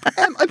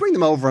 I bring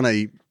them over and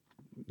I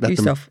let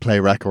them play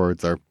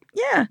records or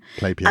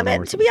play piano. I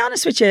mean, to be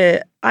honest with you,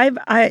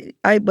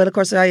 well, of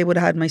course, I would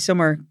have had my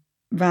summer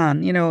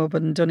van, you know, up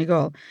in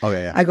Donegal. Oh,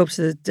 yeah. I go up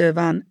to the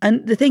van.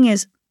 And the thing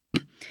is,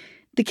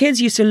 the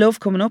kids used to love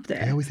coming up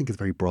there. I always think it's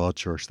very broad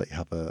church that you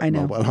have a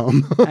mobile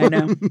home. I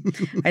know.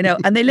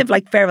 And they live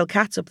like feral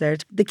cats up there.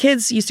 The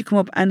kids used to come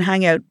up and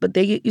hang out, but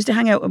they used to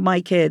hang out with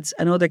my kids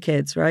and other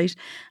kids, right?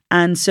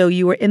 And so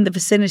you were in the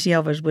vicinity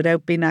of it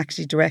without being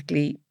actually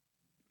directly,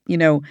 you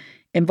know,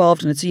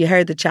 involved in it. So you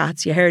heard the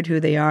chats, you heard who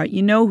they are,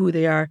 you know who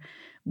they are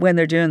when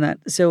they're doing that.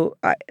 So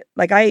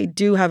I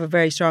do have a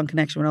very strong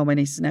connection with all my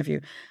nieces and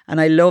nephew,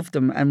 and I love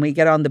them and we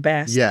get on the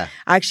best. Yeah.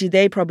 Actually,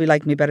 they probably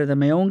like me better than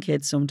my own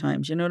kids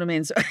sometimes, you know what I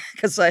mean? So,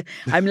 because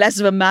I'm less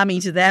of a mammy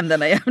to them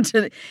than I am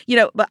to, you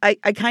know, but I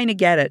kind of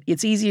get it.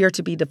 It's easier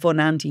to be the fun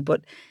auntie,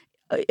 but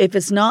if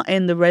it's not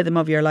in the rhythm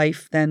of your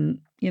life, then,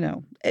 you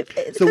know.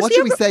 So what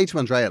should we say to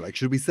Andrea? Like,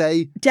 should we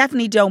say?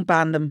 Definitely don't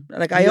ban them.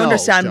 Like, I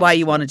understand why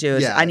you want to do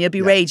it, and you'll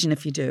be raging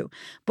if you do.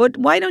 But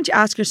why don't you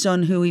ask your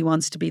son who he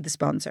wants to be the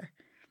sponsor?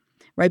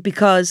 Right?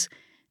 Because,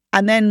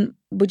 and then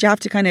would you have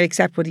to kind of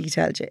accept what he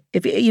tells you?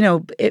 If you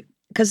know,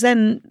 because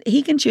then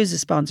he can choose a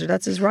sponsor.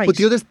 That's his right. But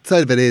the other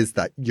side of it is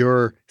that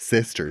your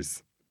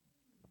sisters,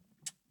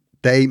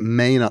 they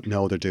may not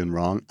know they're doing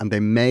wrong, and they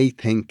may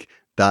think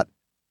that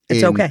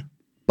it's okay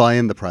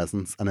buying the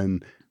presents and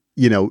then,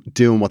 you know,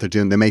 doing what they're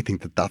doing, they may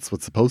think that that's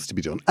what's supposed to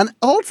be done. And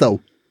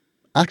also,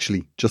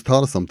 actually, just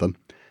thought of something.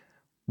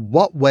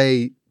 What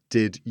way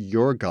did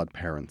your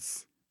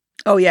godparents?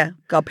 Oh yeah,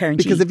 godparent.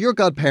 Because if your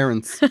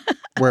godparents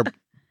were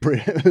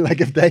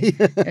like if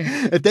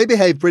they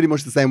behave pretty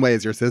much the same way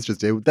as your sisters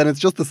do, then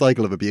it's just the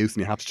cycle of abuse, and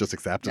you have to just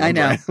accept it. I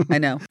know.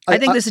 I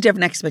think there's a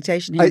different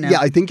expectation here now. Yeah,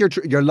 I think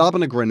you're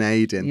lobbing a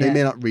grenade in. Yeah. They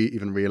may not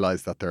even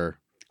realise that they're.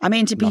 I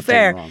mean, to be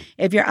fair,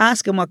 if you're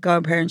asking what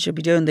godparents should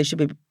be doing, they should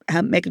be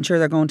making sure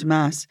they're going to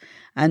mass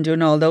and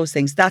doing all those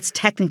things. That's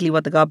technically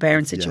what the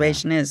godparent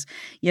situation is.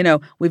 You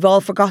know, we've all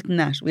forgotten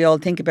that. We all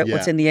think about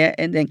what's in the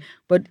thing.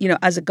 But, you know,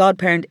 as a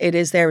godparent, it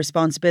is their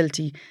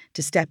responsibility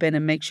to step in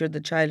and make sure the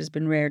child has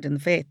been reared in the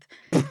faith.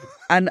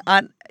 and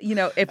you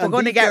know, if we're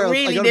going to get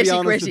really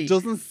nitty gritty, it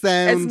doesn't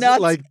sound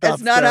like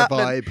that's their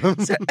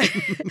vibe.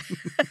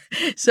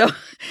 So,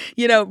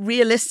 you know,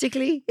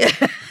 realistically,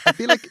 I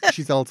feel like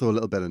she's also a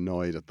little bit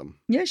annoyed at them.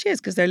 Yeah, she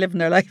is, because they're living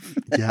their life.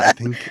 Yeah, I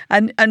think.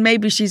 and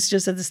maybe she's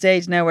just at the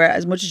stage now where,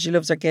 as much as she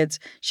loves her kids,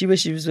 she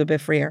wishes she was a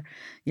bit freer.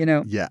 You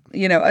know. Yeah.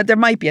 You know, there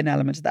might be an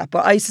element of that,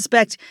 but I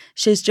suspect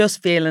she's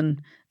just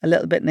feeling a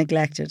little bit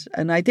neglected,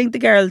 and I think the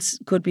girls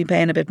could be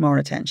paying a bit more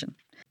attention.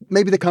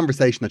 Maybe the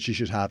conversation that she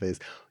should have is,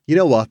 you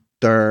know what,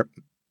 they're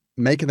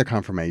making their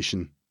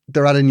confirmation.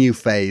 They're at a new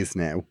phase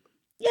now.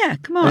 Yeah,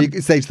 come on. And you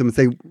could say to them,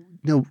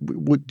 no,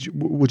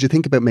 would you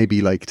think about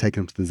maybe like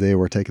taking them to the zoo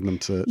or taking them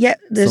to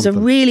there's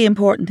something? A really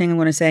important thing I'm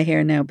going to say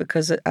here now,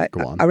 because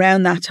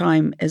around that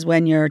time is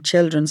when your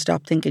children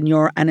stop thinking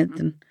you're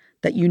anything,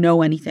 that you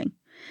know anything.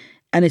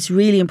 And it's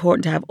really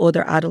important to have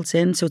other adults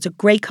in. So it's a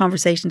great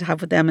conversation to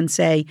have with them and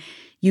say,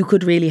 you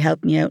could really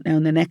help me out now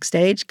in the next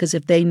stage, because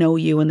if they know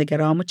you and they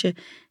get on with you,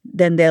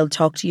 then they'll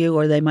talk to you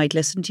or they might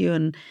listen to you.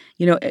 And,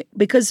 you know,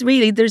 because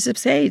really there's a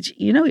stage,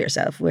 you know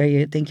yourself, where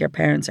you think your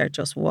parents are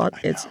just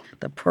it's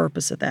the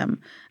purpose of them,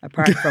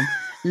 apart from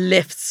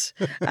lifts.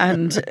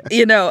 And,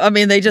 you know, I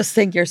mean, they just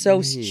think you're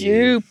so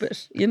stupid,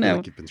 you know.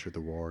 Like you've been through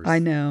the wars. I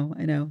know.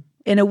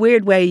 In a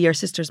weird way, your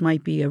sisters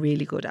might be a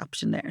really good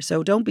option there.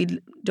 So don't be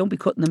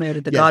cutting them out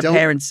of the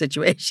godparent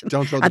situation.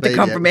 Don't throw the at baby the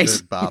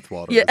confirmation. out with the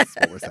bathwater. Yeah. That's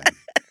what we're saying.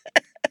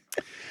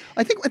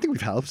 I think we've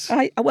helped.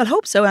 I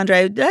hope so,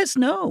 Andrea. Let us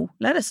know,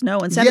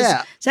 and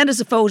send us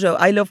a photo.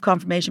 I love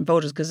confirmation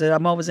photos because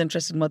I'm always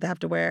interested in what they have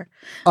to wear.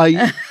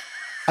 I'm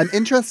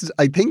interested.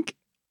 I think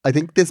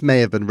this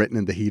may have been written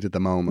in the heat of the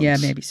moment. Yeah,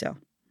 maybe so.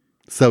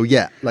 So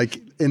yeah, like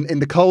in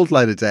the cold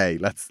light of day,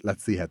 let's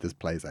see how this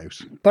plays out.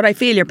 But I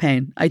feel your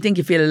pain. I think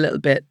you feel a little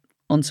bit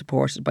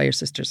unsupported by your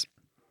sisters.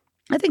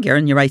 I think you're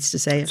in your rights to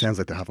say it. Sounds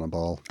like they're having a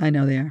ball. I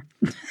know they are.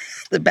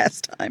 The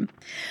best time.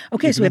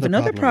 Okay, so we have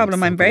another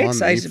problem. I'm very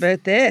excited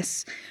about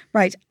this.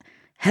 Right.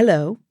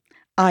 Hello.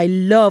 I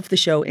love the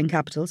show in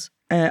capitals.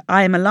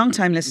 I am a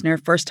long-time listener,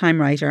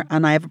 first-time writer,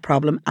 and I have a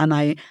problem, and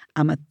I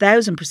am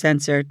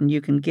 1,000% certain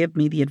you can give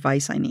me the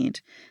advice I need.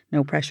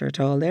 No pressure at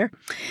all there.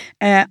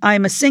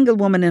 I'm a single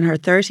woman in her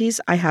 30s.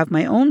 I have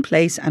my own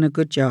place and a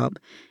good job.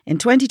 In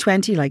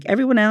 2020, like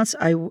everyone else,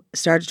 I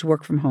started to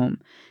work from home.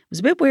 It was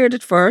a bit weird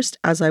at first,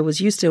 as I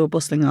was used to a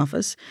bustling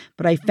office,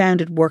 but I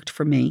found it worked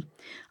for me.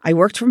 I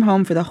worked from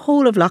home for the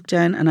whole of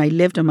lockdown and I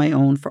lived on my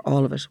own for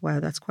all of it. Wow,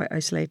 that's quite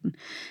isolating.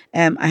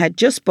 I had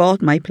just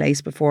bought my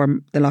place before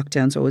the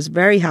lockdown, so I was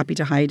very happy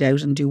to hide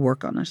out and do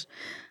work on it.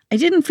 I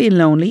didn't feel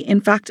lonely.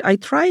 In fact, I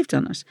thrived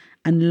on it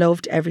and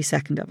loved every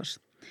second of it.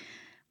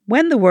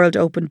 When the world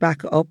opened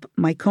back up,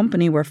 my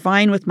company were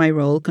fine with my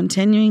role,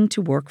 continuing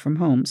to work from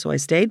home. So I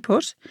stayed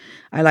put.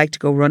 I like to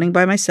go running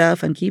by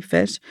myself and keep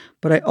fit,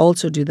 but I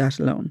also do that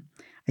alone.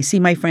 I see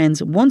my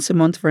friends once a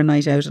month for a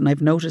night out and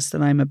I've noticed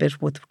that I'm a bit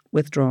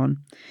withdrawn.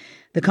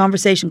 The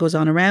conversation goes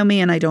on around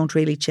me and I don't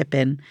really chip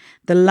in.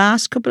 The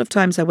last couple of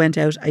times I went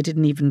out, I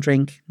didn't even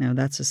drink. Now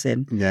that's a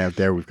sin. Yeah,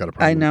 there we've got a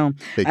problem. I know.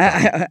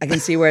 I can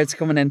see where it's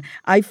coming in.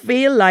 I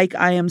feel like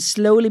I am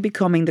slowly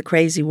becoming the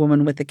crazy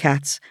woman with the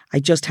cats.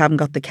 I just haven't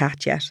got the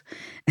cat yet.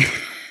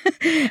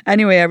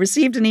 Anyway, I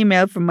received an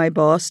email from my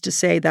boss to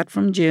say that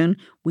from June,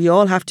 we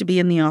all have to be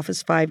in the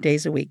office 5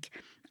 days a week.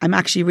 I'm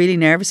actually really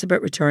nervous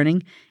about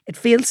returning. It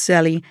feels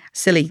silly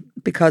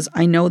because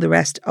I know the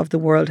rest of the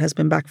world has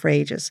been back for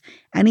ages.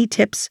 Any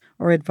tips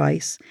or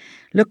advice?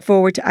 Look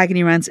forward to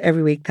agony rants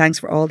every week. Thanks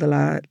for all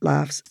the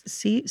laughs.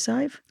 See,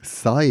 Sive?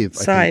 Sive.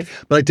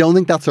 Sive. But I don't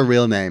think that's a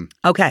real name.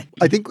 Okay.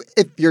 I think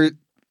if you're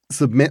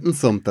submitting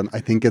something,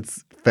 I think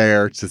it's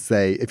fair to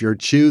say if you're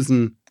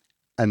choosing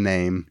a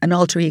name, An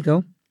alter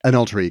ego,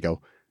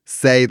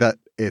 say that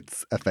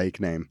it's a fake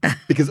name.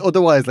 Because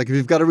otherwise, like if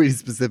you've got a really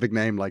specific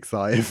name like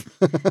Sive,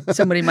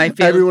 somebody might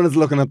feel... everyone is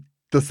looking at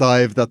the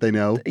Sive that they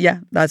know.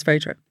 Yeah, that's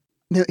very true.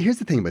 Now, here's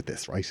the thing about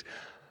this, right?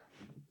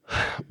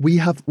 We've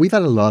had a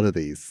lot of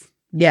these.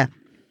 Yeah.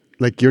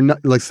 Like you're not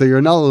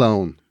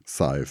alone,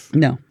 Sive.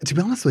 No. To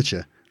be honest with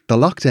you, the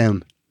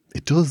lockdown,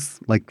 it does,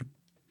 like,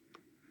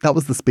 that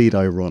was the speed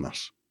I run at,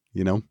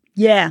 you know?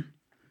 Yeah.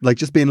 Like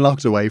just being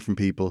locked away from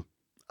people,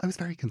 I was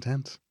very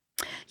content.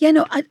 Yeah,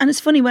 no, and it's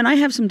funny, when I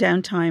have some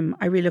downtime,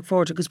 I really look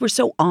forward to it because we're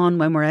so on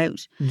when we're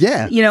out.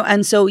 Yeah. You know,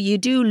 and so you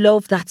do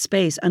love that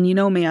space. And you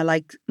know me, I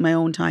like my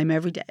own time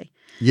every day.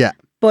 Yeah.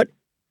 But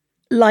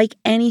like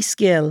any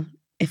skill,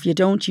 if you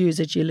don't use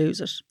it, you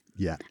lose it.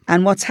 Yeah.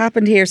 And what's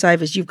happened here,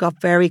 Sive, is you've got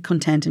very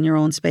content in your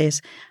own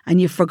space and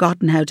you've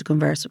forgotten how to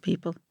converse with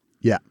people.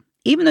 Yeah.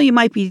 Even though you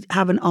might be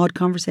having odd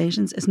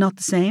conversations, it's not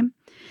the same.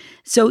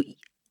 So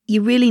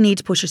you really need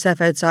to push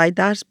yourself outside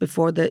that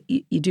before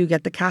you do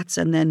get the cats,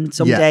 and then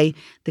someday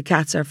the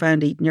cats are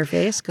found eating your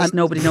face because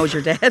nobody knows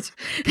you're dead.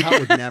 Cat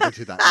would never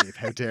do that, Niamh.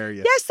 How dare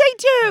you? Yes, they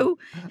do.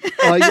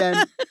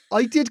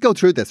 I did go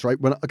through this, right?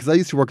 Because I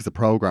used to work as a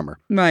programmer.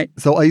 Right.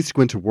 So I used to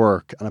go into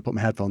work and I put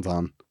my headphones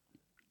on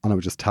and I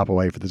would just tap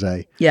away for the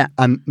day. Yeah.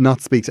 And not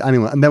speak to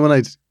anyone. And then when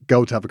I'd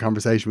go to have a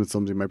conversation with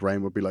somebody, my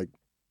brain would be like,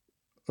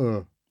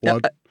 what?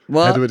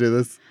 How do I do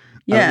this?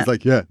 Yeah. And it was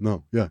like,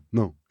 no.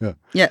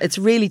 Yeah, it's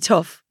really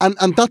tough.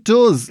 And that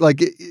does,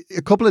 like,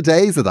 a couple of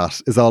days of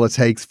that is all it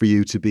takes for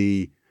you to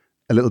be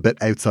a little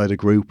bit outside a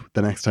group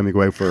the next time you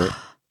go out for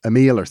a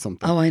meal or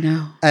something. Oh, I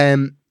know.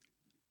 And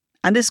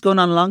this is going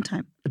on a long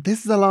time.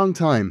 This is a long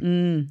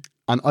time.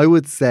 And I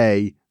would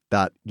say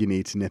that you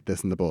need to nip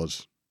this in the bud.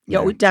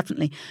 Yeah,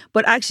 definitely.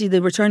 But actually,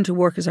 the return to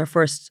work is our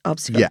first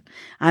obstacle. Yeah.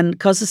 And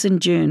because it's in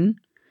June,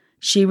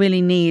 she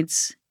really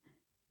needs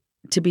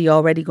to be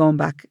already going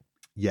back.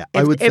 Yeah,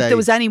 If, I would say... if there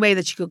was any way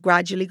that she could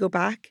gradually go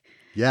back,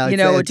 yeah, you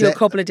know, do a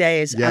couple of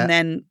days yeah. and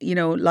then, you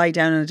know, lie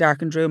down in a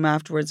darkened room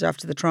afterwards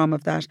after the trauma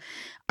of that.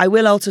 I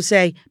will also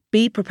say,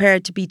 be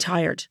prepared to be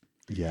tired.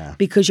 Yeah.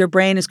 Because your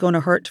brain is going to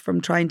hurt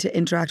from trying to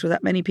interact with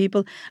that many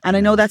people. And I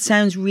know that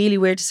sounds really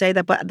weird to say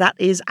that, but that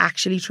is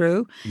actually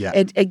true. Yeah.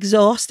 It's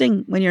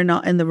exhausting when you're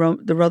not in the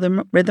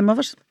rhythm of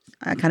it.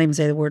 I can't even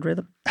say the word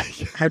rhythm.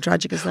 How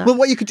tragic is that? Well,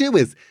 what you could do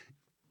is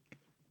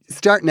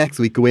start next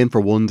week, go in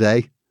for 1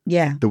 day.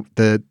 Yeah.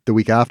 The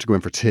week after, go in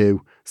for 2,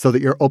 so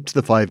that you're up to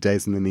the 5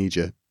 days and they need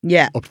you.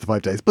 Yeah. Up to the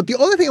 5 days. But the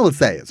other thing I will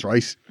say is,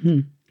 right,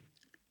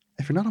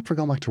 if you're not up for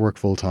going back to work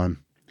full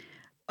time,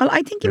 well,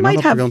 I think you're you might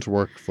not have up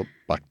for going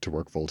back to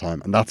work full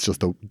time, and that's just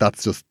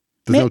there's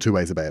no two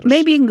ways about it.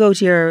 Maybe you can go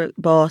to your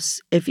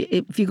boss if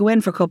you go in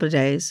for a couple of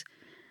days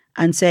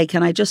and say,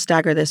 can I just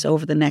stagger this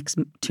over the next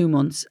 2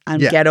 months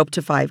and get up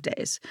to 5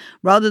 days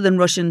rather than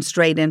rushing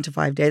straight into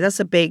 5 days. That's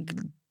a big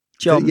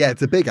jump. Yeah,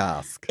 it's a big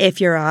ask.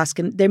 If you're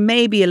asking, there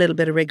may be a little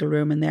bit of wriggle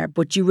room in there,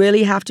 but you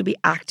really have to be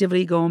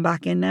actively going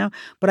back in now.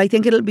 But I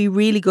think it'll be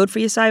really good for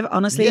you, Sive.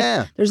 Honestly,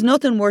 there's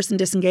nothing worse than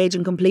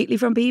disengaging completely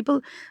from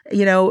people.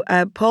 You know,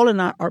 Paul and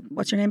I, or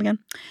what's your name again?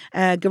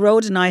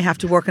 Garode and I have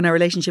to work on our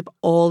relationship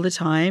all the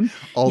time.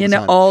 All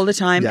the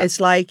time. Yeah. It's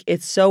like,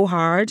 it's so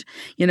hard,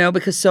 you know,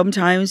 because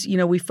sometimes, you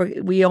know,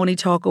 we only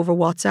talk over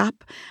WhatsApp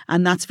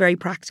and that's very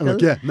practical.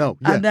 Like, no.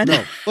 I don't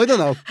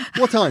know.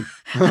 What time?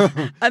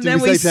 And then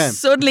we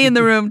suddenly in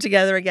the room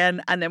together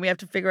again, and then we have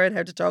to figure out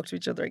how to talk to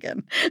each other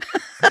again.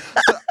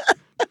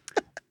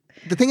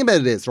 the thing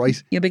about it is,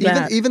 right? You'll be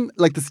glad. Even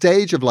like the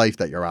stage of life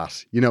that you're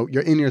at, you know,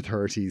 you're in your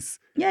 30s.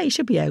 Yeah, you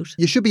should be out.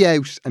 You should be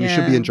out and you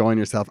should be enjoying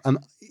yourself. And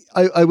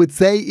I would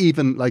say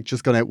even like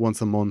just going out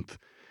once a month.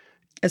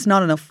 It's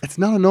not enough. It's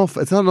not enough.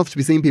 It's not enough to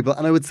be seeing people.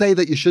 And I would say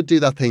that you should do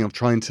that thing of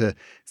trying to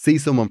see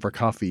someone for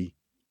coffee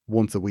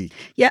once a week.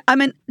 Yeah, I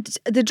mean,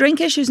 the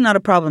drink issue is not a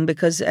problem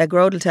because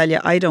Grode will tell you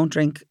I don't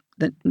drink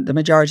the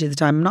majority of the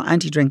time. I'm not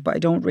anti-drink, but I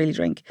don't really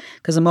drink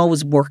because I'm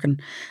always working.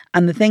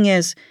 And the thing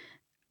is,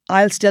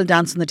 I'll still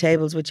dance on the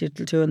tables with you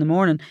till 2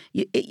 a.m.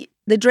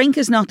 The drink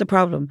is not the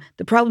problem.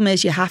 The problem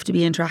is you have to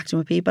be interacting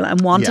with people and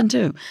wanting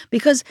to,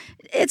 because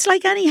it's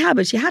like any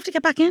habit. You have to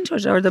get back into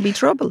it or there'll be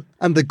trouble.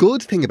 And the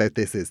good thing about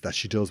this is that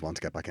she does want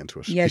to get back into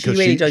it. Yeah, she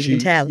really does. You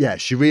can tell. Yeah,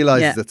 she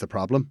realises it's a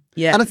problem.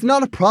 Yeah. And it's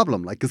not a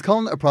problem. Like, because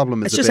calling it a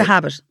problem is it's just a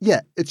habit.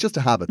 Yeah, it's just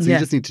a habit. So you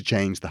just need to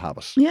change the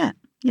habit. Yeah,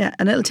 yeah.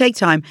 And it'll take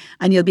time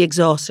and you'll be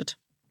exhausted.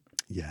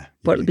 Yeah.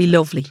 But it'll be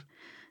lovely.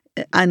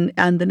 And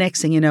the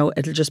next thing you know,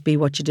 it'll just be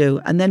what you do.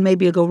 And then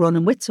maybe you'll go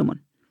running with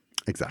someone.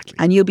 Exactly.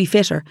 And you'll be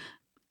fitter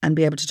and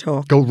be able to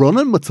talk. Go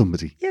running with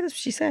somebody. Yeah, that's what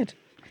she said.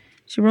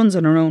 She runs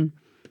on her own.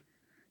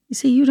 You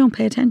see, you don't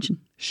pay attention.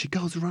 She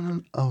goes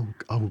running. Oh,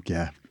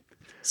 yeah.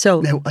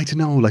 So now, I don't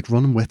know, like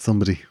running with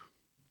somebody.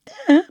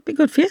 Yeah, it'd be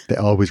good for you. They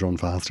always run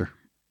faster.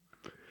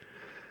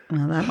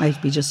 Well, that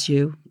might be just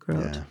you,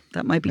 Grode. Yeah.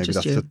 That might be Maybe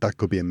just you. That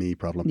could be a me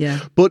problem. Yeah.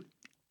 But,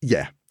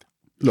 yeah,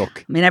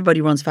 look. I mean, everybody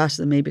runs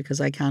faster than me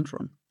because I can't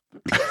run.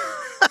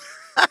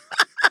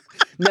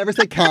 Never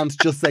say can't,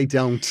 just say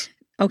don't.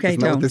 Okay,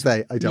 Isn't don't. That what they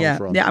say? I don't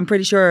run. Yeah, I'm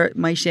pretty sure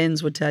my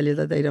shins would tell you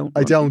that they don't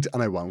run. I don't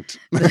and I won't.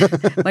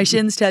 My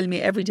shins tell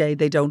me every day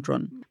they don't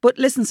run. But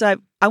listen, Si,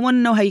 I want to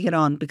know how you get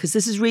on because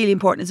this is really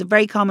important. It's a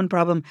very common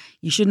problem.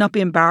 You should not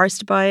be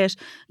embarrassed by it.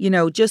 You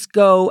know, just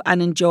go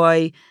and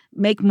enjoy.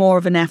 Make more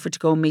of an effort to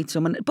go and meet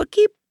someone. But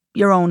keep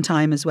your own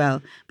time as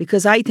well,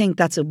 because I think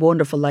that's a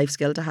wonderful life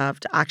skill to have,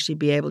 to actually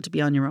be able to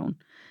be on your own.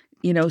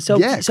 You know, so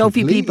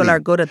few people are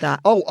good at that.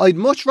 Oh, I'd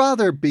much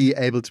rather be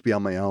able to be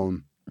on my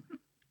own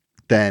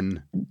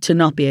than to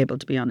not be able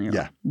to be on your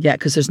own. Yeah,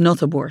 because there's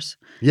nothing worse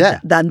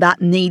than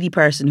that needy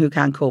person who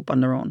can't cope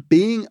on their own.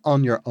 Being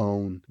on your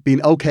own,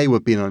 being okay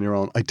with being on your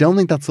own, I don't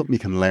think that's something you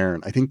can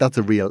learn. I think that's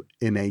a real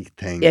innate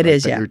thing. It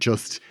is, yeah. You're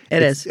just,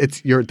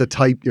 it's you're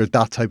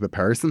that type of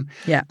person.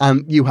 Yeah.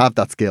 And you have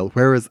that skill.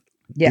 Whereas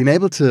being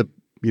able to,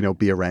 you know,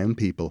 be around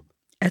people,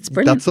 it's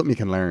brilliant. That's something you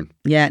can learn.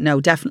 Yeah, no,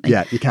 definitely.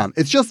 Yeah, you can.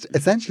 It's just,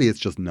 essentially, it's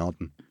just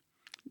nodding.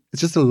 It's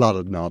just a lot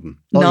of nodding.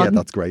 Oh, yeah,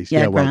 that's great.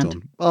 Yeah, well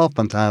done. Oh,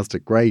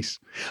 fantastic. Great.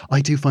 I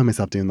do find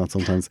myself doing that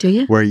sometimes. Do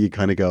you? Where you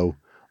kind of go,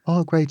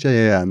 oh, great.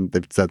 Yeah. And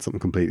they've said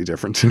something completely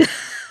different.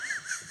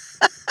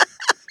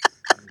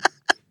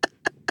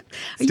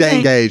 Stay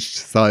engaged,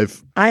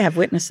 Sive. I have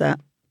witnessed that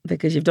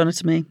because you've done it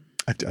to me.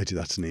 I do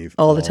that to Niamh.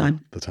 All the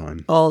time.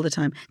 All the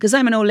time. Because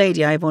I'm an old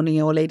lady. I have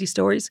only old lady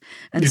stories.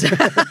 And so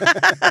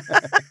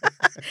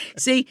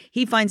see,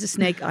 he finds a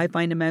snake, I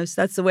find a mouse.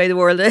 That's the way the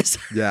world is.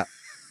 Yeah.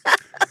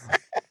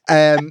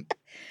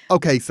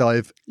 Okay,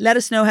 Sive. Let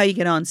us know how you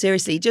get on.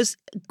 Seriously, just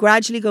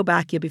gradually go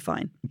back. You'll be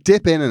fine.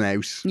 Dip in and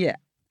out. Yeah.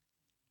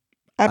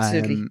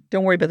 Absolutely.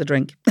 Don't worry about the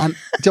drink. And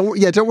don't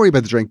worry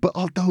about the drink. But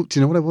although, do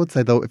you know what I would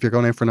say though? If you're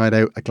going out for a night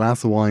out, a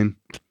glass of wine,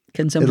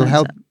 it'll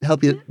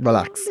help you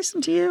relax.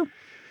 Listen to you.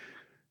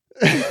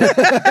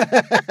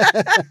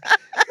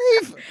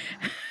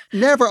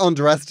 Never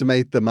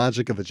underestimate the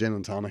magic of a gin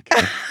and tonic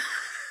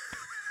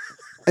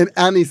in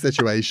any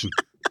situation.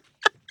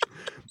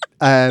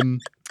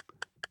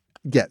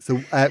 Yeah,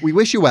 so we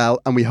wish you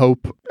well and we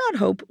hope. Not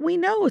hope. We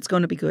know it's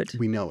going to be good.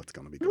 We know it's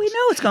going to be good. We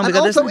know it's going to be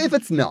good. And also, if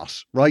it's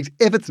not, right?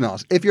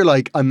 If you're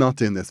like, I'm not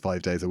doing this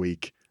 5 days a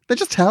week, then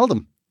just tell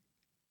them.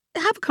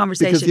 Have a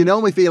conversation. Because you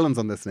know my feelings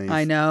on this, Niamh.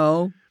 I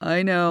know.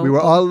 We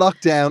were all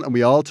locked down and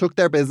we all took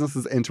their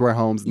businesses into our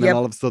homes and then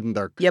all of a sudden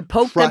they're cracking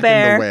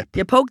the whip.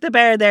 You poked the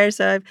bear there,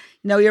 so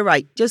no, you're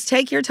right. Just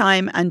take your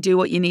time and do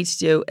what you need to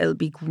do. It'll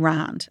be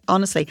grand.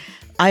 Honestly,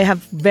 I have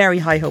very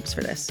high hopes for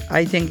this.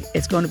 I think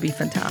it's going to be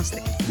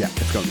fantastic. Yeah,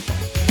 it's going to be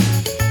fun.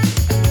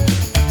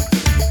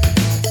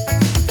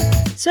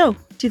 So,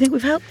 do you think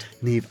we've helped?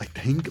 Niamh, I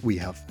think we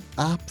have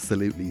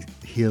absolutely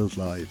healed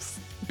lives.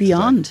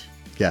 Beyond. Today.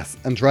 Yes,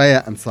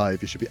 Andrea and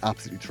Sive, you should be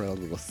absolutely thrilled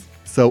with us.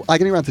 So,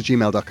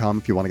 agonyrants@gmail.com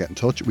if you want to get in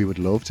touch. We would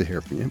love to hear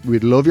from you.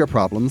 We'd love your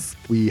problems.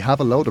 We have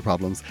a load of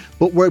problems,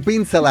 but we're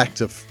being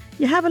selective.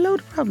 You have a load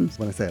of problems.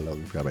 When I say a load,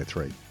 we've got about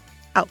 3.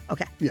 Oh,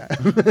 okay. Yeah.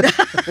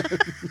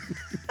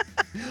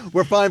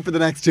 We're fine for the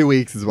next 2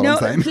 weeks is what I'm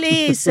saying.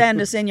 Please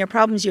send us in your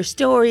problems, your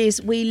stories.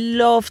 We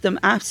love them.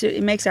 Absolutely.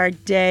 It makes our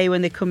day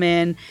when they come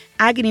in.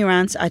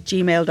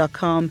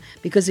 agonyrants@gmail.com,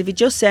 because if you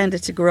just send it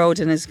to Grode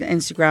and his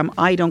Instagram,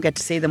 I don't get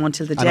to see them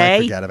until the day.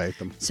 And I forget about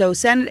them. So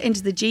send it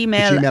into the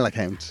Gmail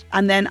account.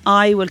 And then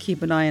I will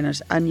keep an eye on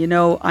it. And you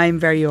know, I'm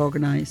very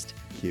organised.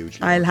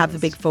 Hugely I'll have the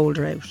big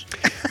folder out.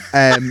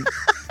 And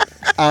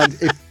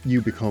if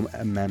you become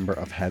a member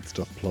of Head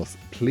Stuff Plus,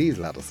 please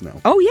let us know.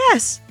 Oh,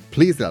 yes.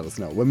 Please let us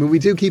know. I mean, we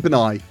do keep an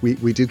eye.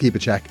 We do keep a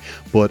check.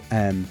 But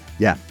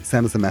yeah,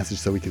 send us a message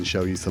so we can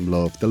show you some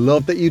love. The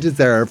love that you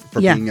deserve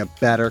for being a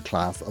better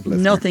class of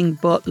listener. Nothing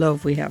but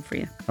love we have for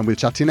you. And we'll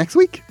chat to you next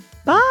week.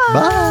 Bye.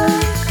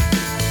 Bye.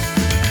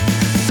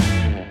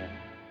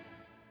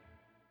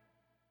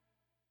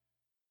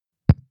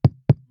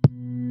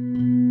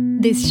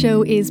 This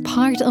show is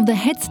part of the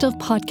Head Stuff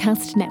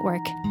Podcast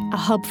Network, a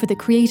hub for the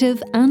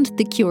creative and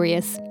the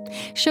curious.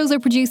 Shows are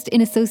produced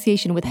in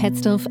association with Head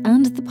Stuff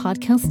and the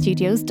Podcast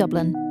Studios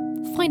Dublin.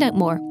 Find out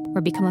more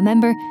or become a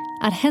member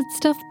at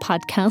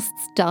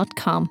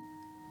headstuffpodcasts.com.